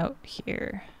came out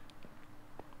here.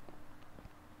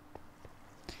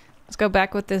 Let's go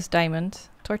back with this diamond.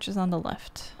 Torch is on the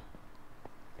left.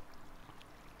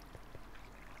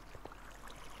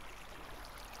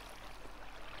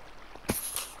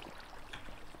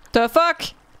 The fuck?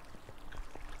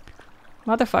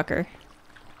 Motherfucker.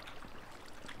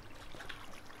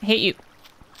 I hate you.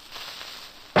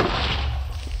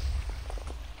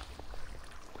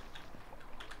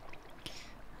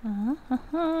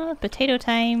 Potato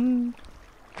time.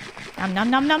 Nom nom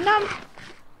nom nom nom.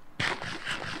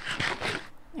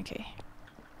 Okay.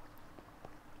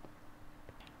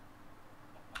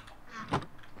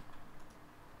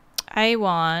 I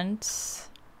want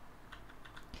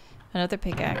another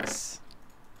pickaxe.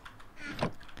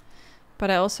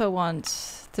 But I also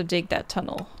want to dig that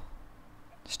tunnel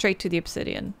straight to the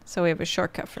obsidian, so we have a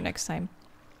shortcut for next time.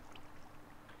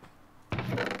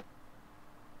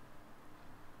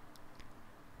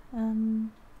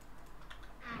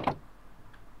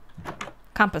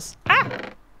 Compass. Ah!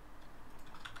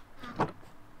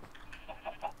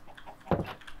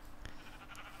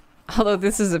 Although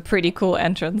this is a pretty cool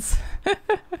entrance.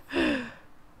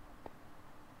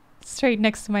 Straight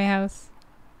next to my house.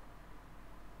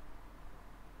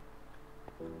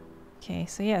 Okay,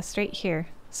 so yeah, straight here.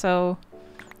 So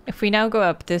if we now go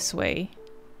up this way,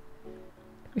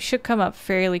 we should come up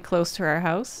fairly close to our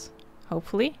house,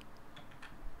 hopefully.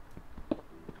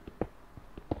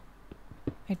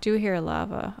 I do hear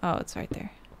lava. Oh, it's right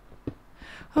there.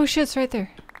 Oh shit, it's right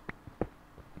there.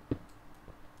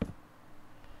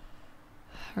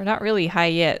 We're not really high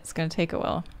yet. It's gonna take a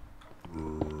while.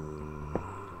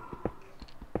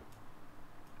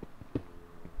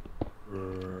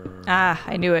 Ah,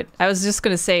 I knew it. I was just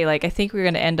gonna say, like, I think we're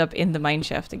gonna end up in the mine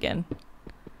shaft again.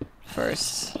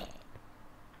 First.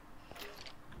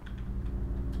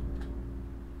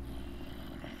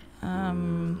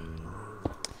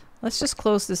 Let's just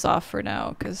close this off for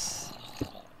now, because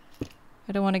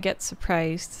I don't want to get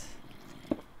surprised.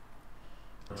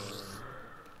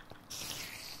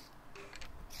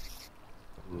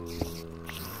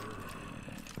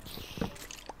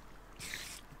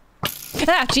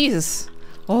 Ah, Jesus!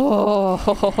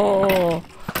 Oh,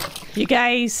 you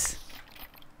guys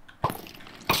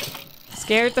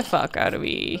scared the fuck out of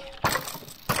me.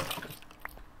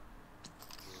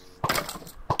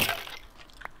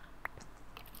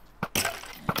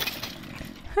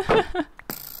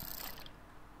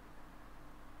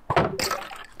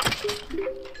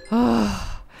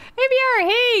 Oh, ABR,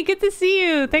 hey, good to see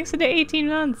you. Thanks for the 18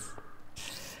 months.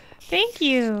 Thank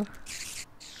you.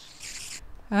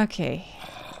 Okay.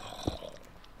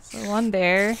 So one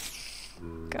there.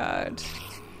 God.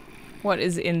 What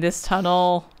is in this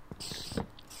tunnel?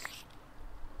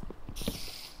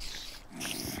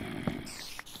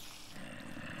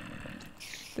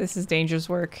 This is dangerous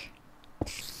work.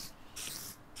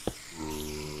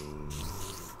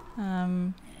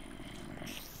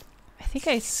 I think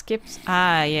I skipped...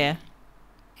 Ah, yeah.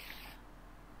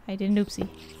 I did an oopsie.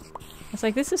 I was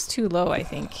like, this is too low, I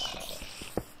think.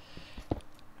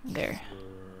 There.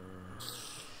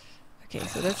 Okay,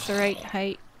 so that's the right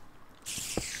height.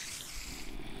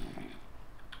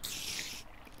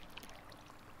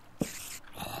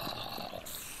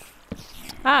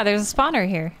 Ah, there's a spawner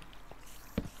here.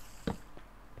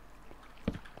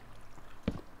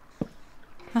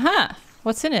 Aha!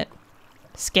 What's in it?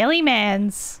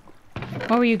 Skellymans!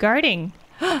 What were you guarding?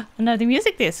 Another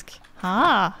music disc!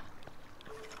 Ah!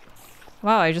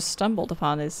 Wow, I just stumbled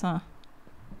upon this, huh?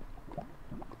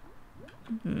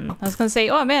 I was gonna say,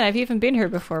 oh man, I've even been here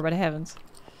before, but I haven't.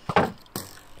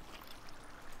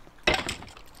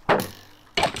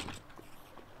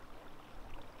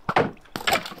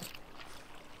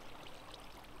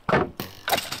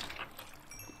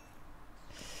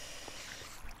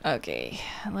 Okay,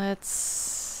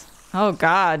 let's... Oh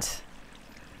god.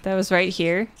 That was right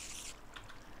here.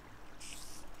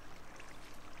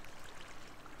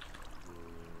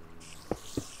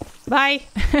 Bye!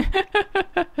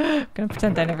 Gonna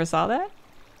pretend I never saw that.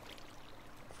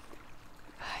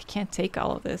 I can't take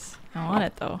all of this. I want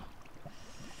it though.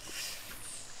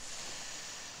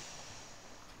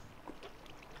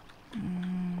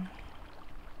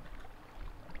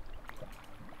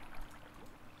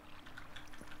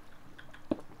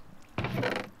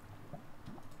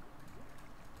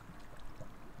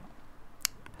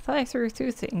 I thought I threw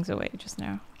two things away just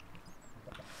now.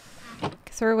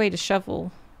 Throw away the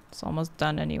shovel. It's almost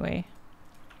done anyway.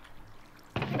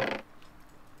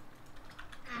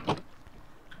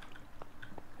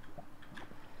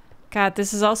 God,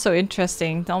 this is also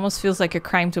interesting. It almost feels like a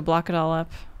crime to block it all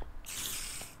up.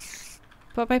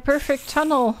 But my perfect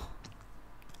tunnel.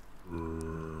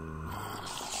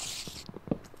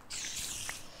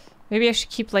 Maybe I should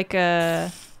keep like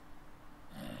a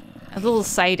little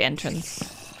side entrance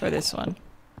for this one.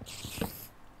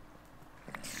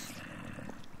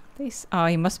 Oh,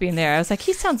 he must be in there. I was like,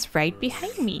 he sounds right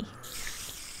behind me.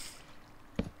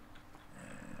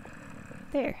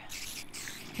 There.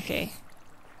 Okay.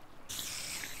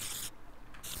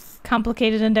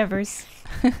 Complicated endeavors.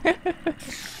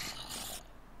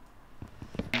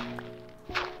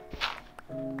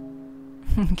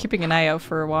 Keeping an eye out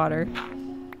for water.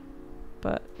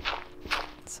 But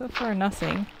so far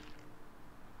nothing.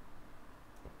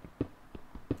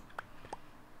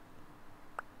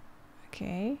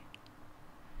 Okay.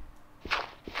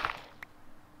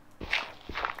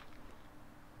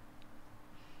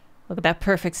 Look at that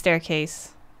perfect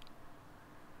staircase.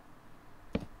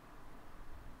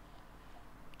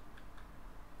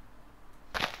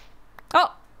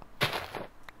 Oh!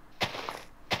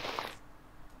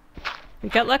 We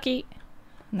got lucky.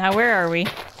 Now where are we?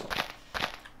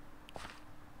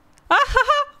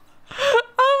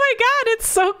 Oh my god, it's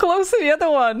so close to the other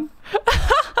one.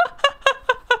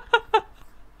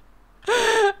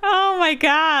 Oh my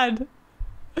god.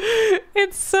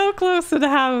 It's so close to the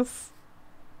house.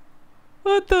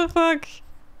 What the fuck?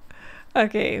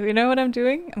 Okay, you know what I'm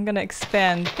doing? I'm gonna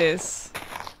expand this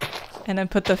and then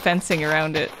put the fencing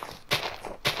around it.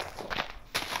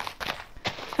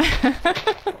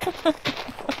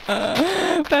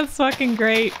 That's fucking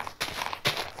great.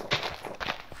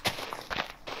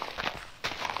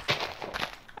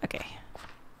 Okay.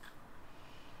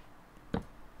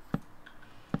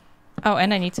 Oh,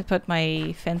 and I need to put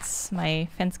my fence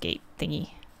gate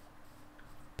thingy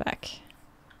back.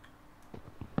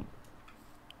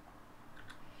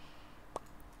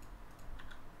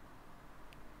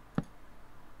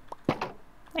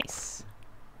 Nice.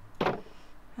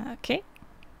 Okay.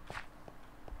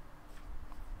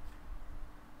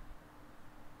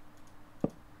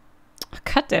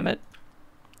 God damn it.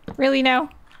 Really now?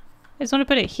 I just want to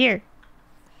put it here.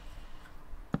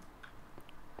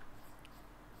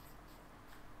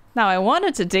 Now I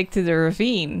wanted to dig through the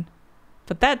ravine,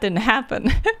 but that didn't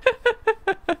happen.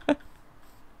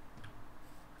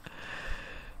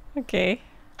 Okay.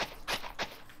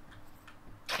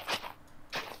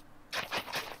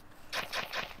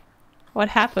 What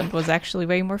happened was actually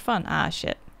way more fun. Ah,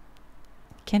 shit.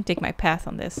 Can't take my path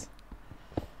on this.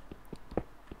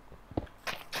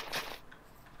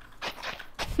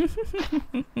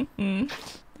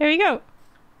 There you go.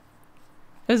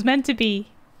 It was meant to be.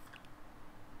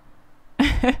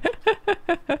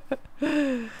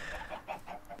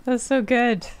 That's so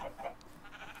good.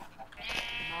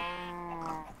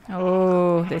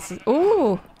 Oh, this is...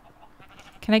 Ooh!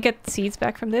 Can I get seeds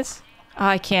back from this? Oh,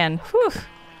 I can. Whew.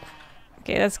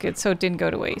 Okay, that's good. So it didn't go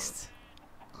to waste.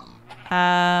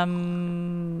 I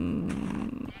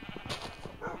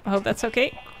hope that's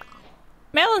okay.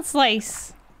 Melon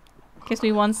slice! Gives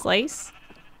me 1 slice.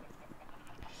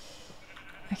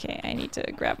 Okay, I need to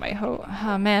grab my hoe.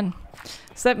 Oh, man.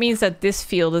 So that means that this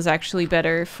field is actually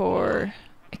better for...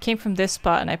 It came from this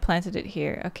spot and I planted it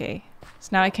here. Okay. So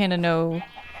now I kind of know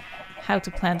how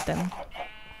to plant them.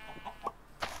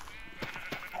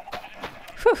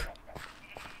 Whew.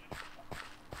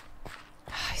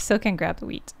 I still can grab the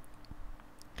wheat.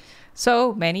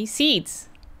 So many seeds.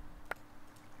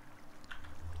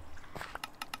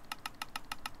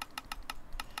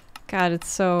 God, it's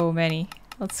so many.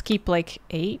 Let's keep like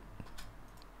 8.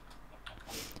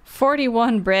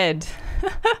 41 bread.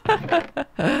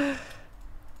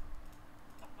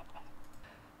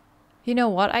 You know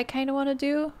what I kind of want to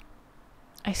do?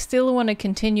 I still want to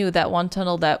continue that one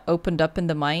tunnel that opened up in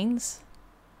the mines.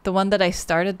 The one that I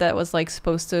started that was like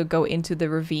supposed to go into the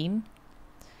ravine.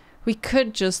 We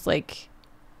could just like...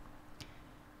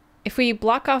 If we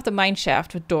block off the mine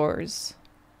shaft with doors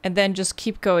and then just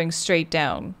keep going straight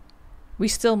down, we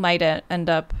still might end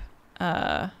up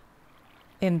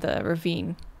in the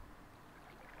ravine.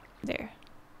 There.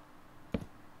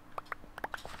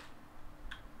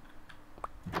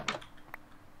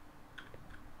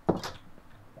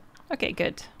 Okay,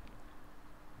 good.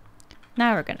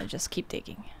 Now we're gonna just keep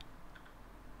digging.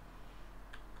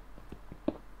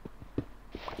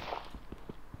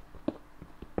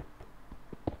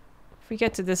 If we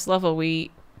get to this level,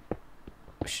 we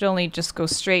should only just go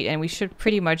straight, and we should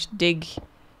pretty much dig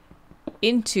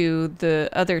into the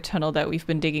other tunnel that we've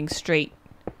been digging straight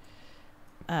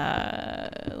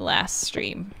last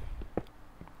stream.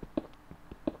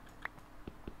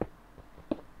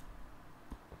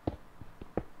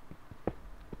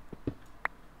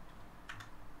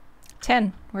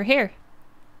 We're here.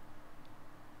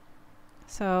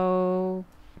 So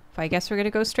I guess we're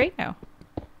gonna go straight now.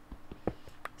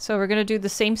 So we're gonna do the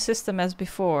same system as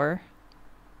before.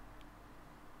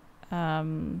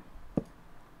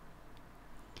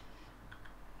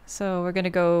 So we're gonna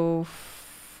go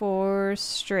 4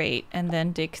 straight and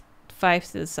then dig 5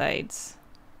 to the sides.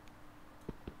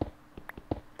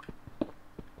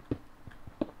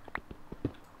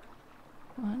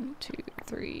 One, 2,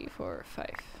 3, 4, 5.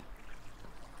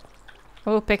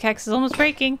 Oh, pickaxe is almost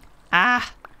breaking.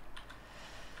 Ah!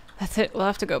 That's it. We'll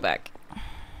have to go back.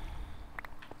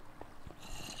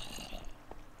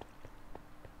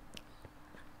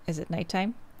 Is it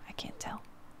nighttime? I can't tell.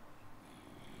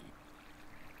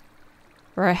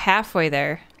 We're halfway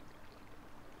there.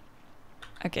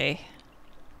 Okay.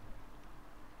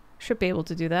 Should be able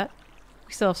to do that.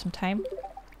 We still have some time.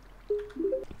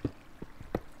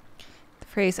 The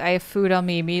phrase, "I have food on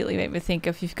me," immediately made me think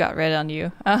of "You've got red on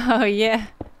you." Oh, yeah.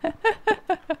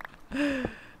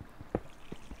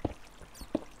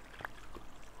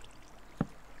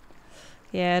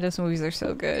 Yeah, those movies are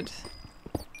so good.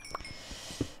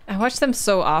 I watch them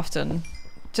so often.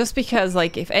 Just because,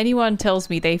 like, if anyone tells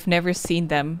me they've never seen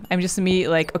them, I'm just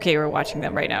immediately like, okay, we're watching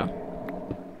them right now.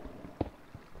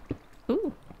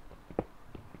 Ooh.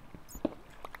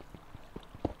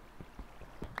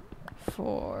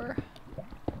 4.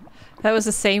 That was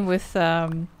the same with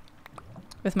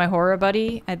my horror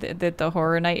buddy. I did the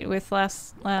horror night with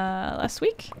last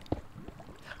week.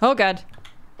 Oh god.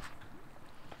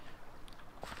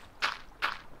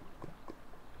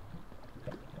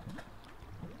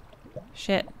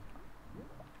 Shit.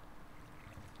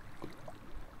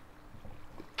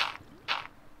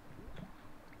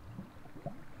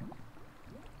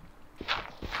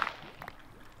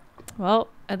 Well,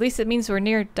 at least it means we're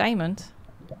near diamond.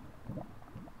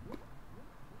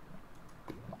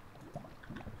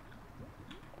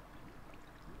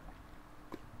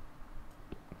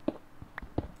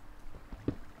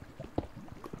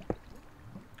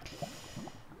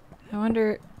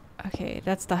 wonder... Okay,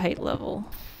 that's the height level.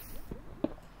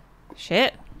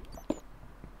 Shit.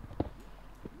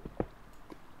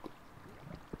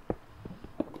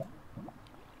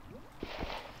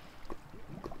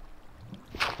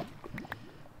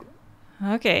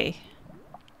 Okay.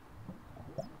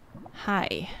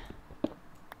 Hi.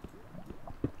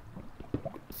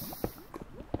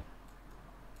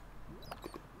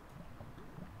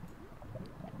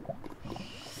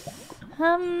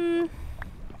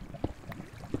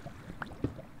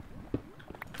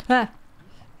 Ah.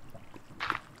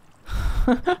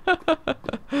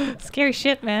 Scary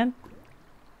shit, man.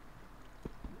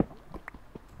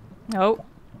 Oh,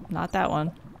 not that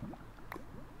one.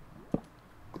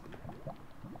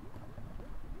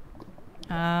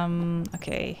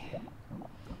 Okay.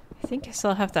 I think I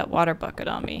still have that water bucket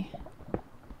on me.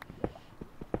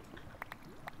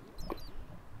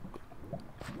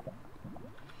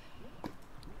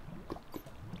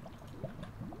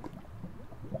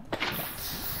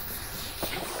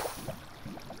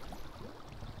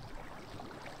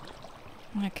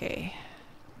 Okay.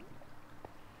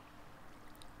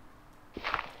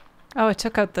 Oh, it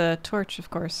took out the torch, of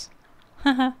course.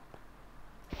 Haha.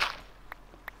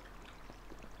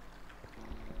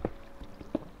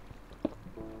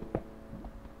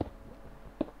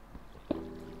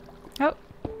 Oh.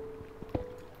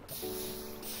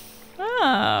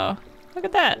 Oh, look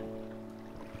at that.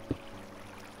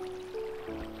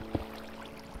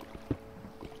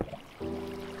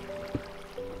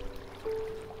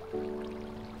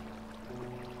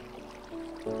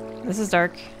 This is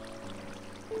dark.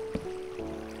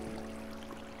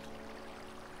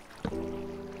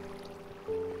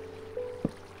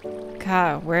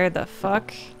 God, where the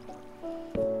fuck?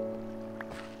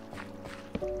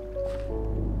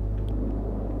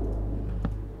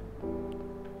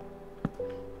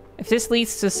 If this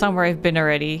leads to somewhere I've been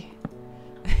already.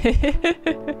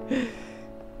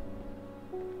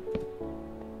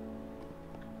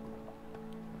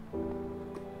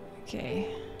 Okay.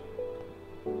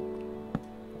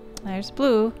 There's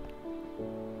blue.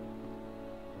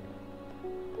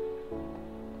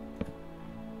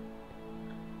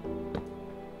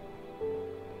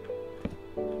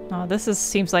 Oh, this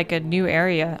seems like a new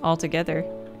area altogether.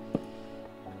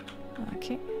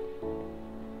 Okay.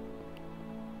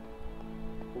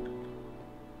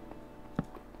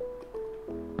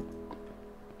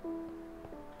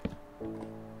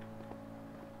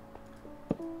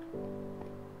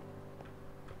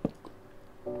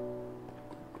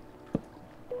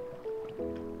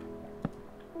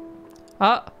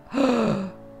 Oh,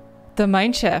 the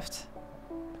mine shaft.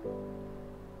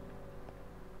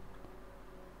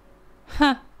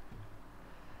 Huh.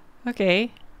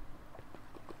 Okay.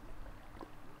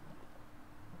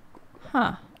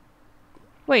 Huh.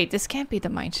 Wait, this can't be the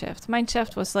mine shaft. Mine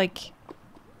shaft was like...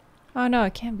 Oh no,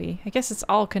 it can be. I guess it's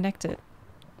all connected.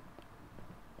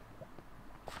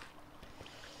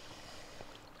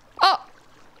 Oh!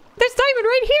 There's diamond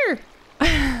right here!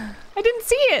 I didn't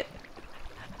see it!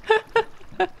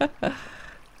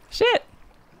 Shit.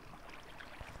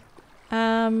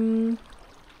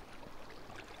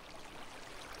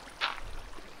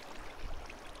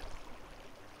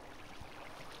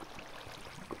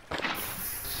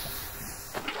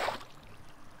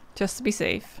 Just to be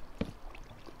safe.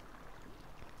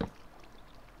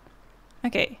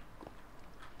 Okay.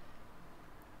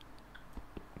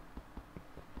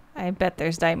 I bet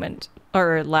there's diamond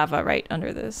or lava right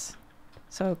under this.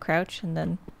 So crouch and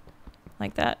then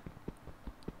like that.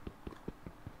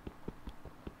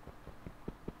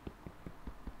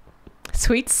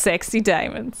 Sweet, sexy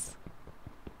diamonds.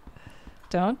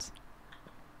 Don't.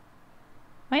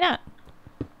 Why not?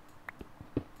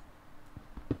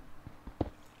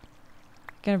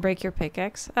 Gonna break your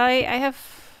pickaxe. I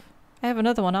have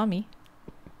another one on me.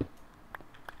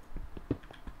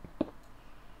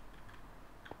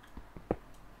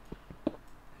 I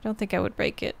don't think I would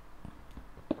break it.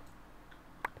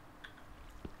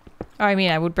 Or I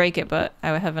mean, I would break it, but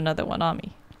I would have another one on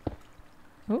me.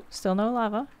 Oh, still no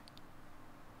lava.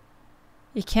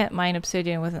 You can't mine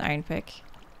obsidian with an iron pick.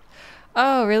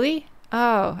 Oh, really?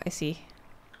 Oh, I see.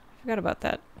 Forgot about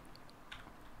that.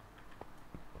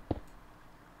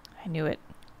 I knew it.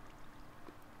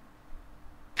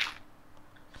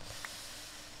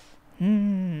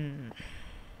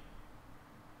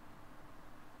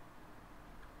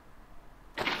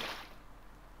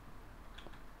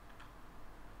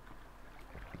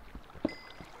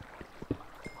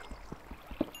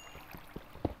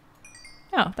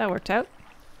 Oh, that worked out.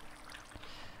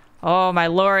 Oh my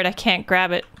lord, I can't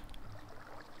grab it.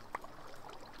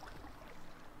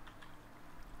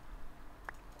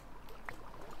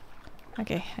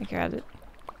 Okay, I grabbed it.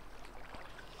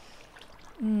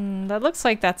 That looks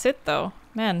like that's it though.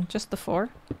 Man, just the 4.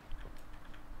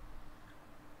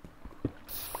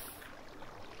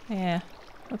 Yeah,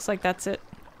 looks like that's it.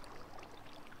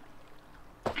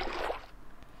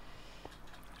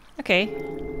 Okay.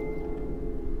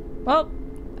 Well,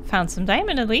 found some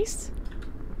diamond at least.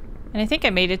 And I think I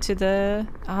made it to the...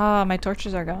 Ah, my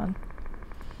torches are gone.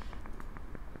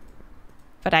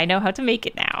 But I know how to make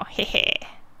it now. Hehe.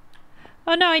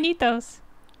 Oh no, I need those.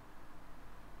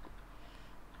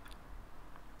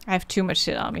 I have too much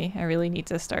shit on me. I really need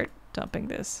to start dumping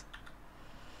this.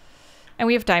 And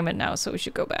we have diamond now, so we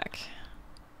should go back.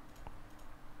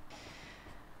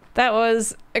 That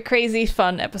was a crazy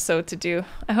fun episode to do.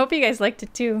 I hope you guys liked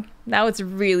it too. Now it's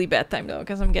really bedtime though,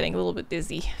 because I'm getting a little bit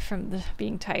dizzy from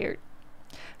being tired.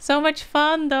 So much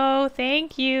fun though.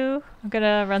 Thank you. I'm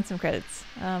gonna run some credits.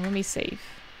 Let me save.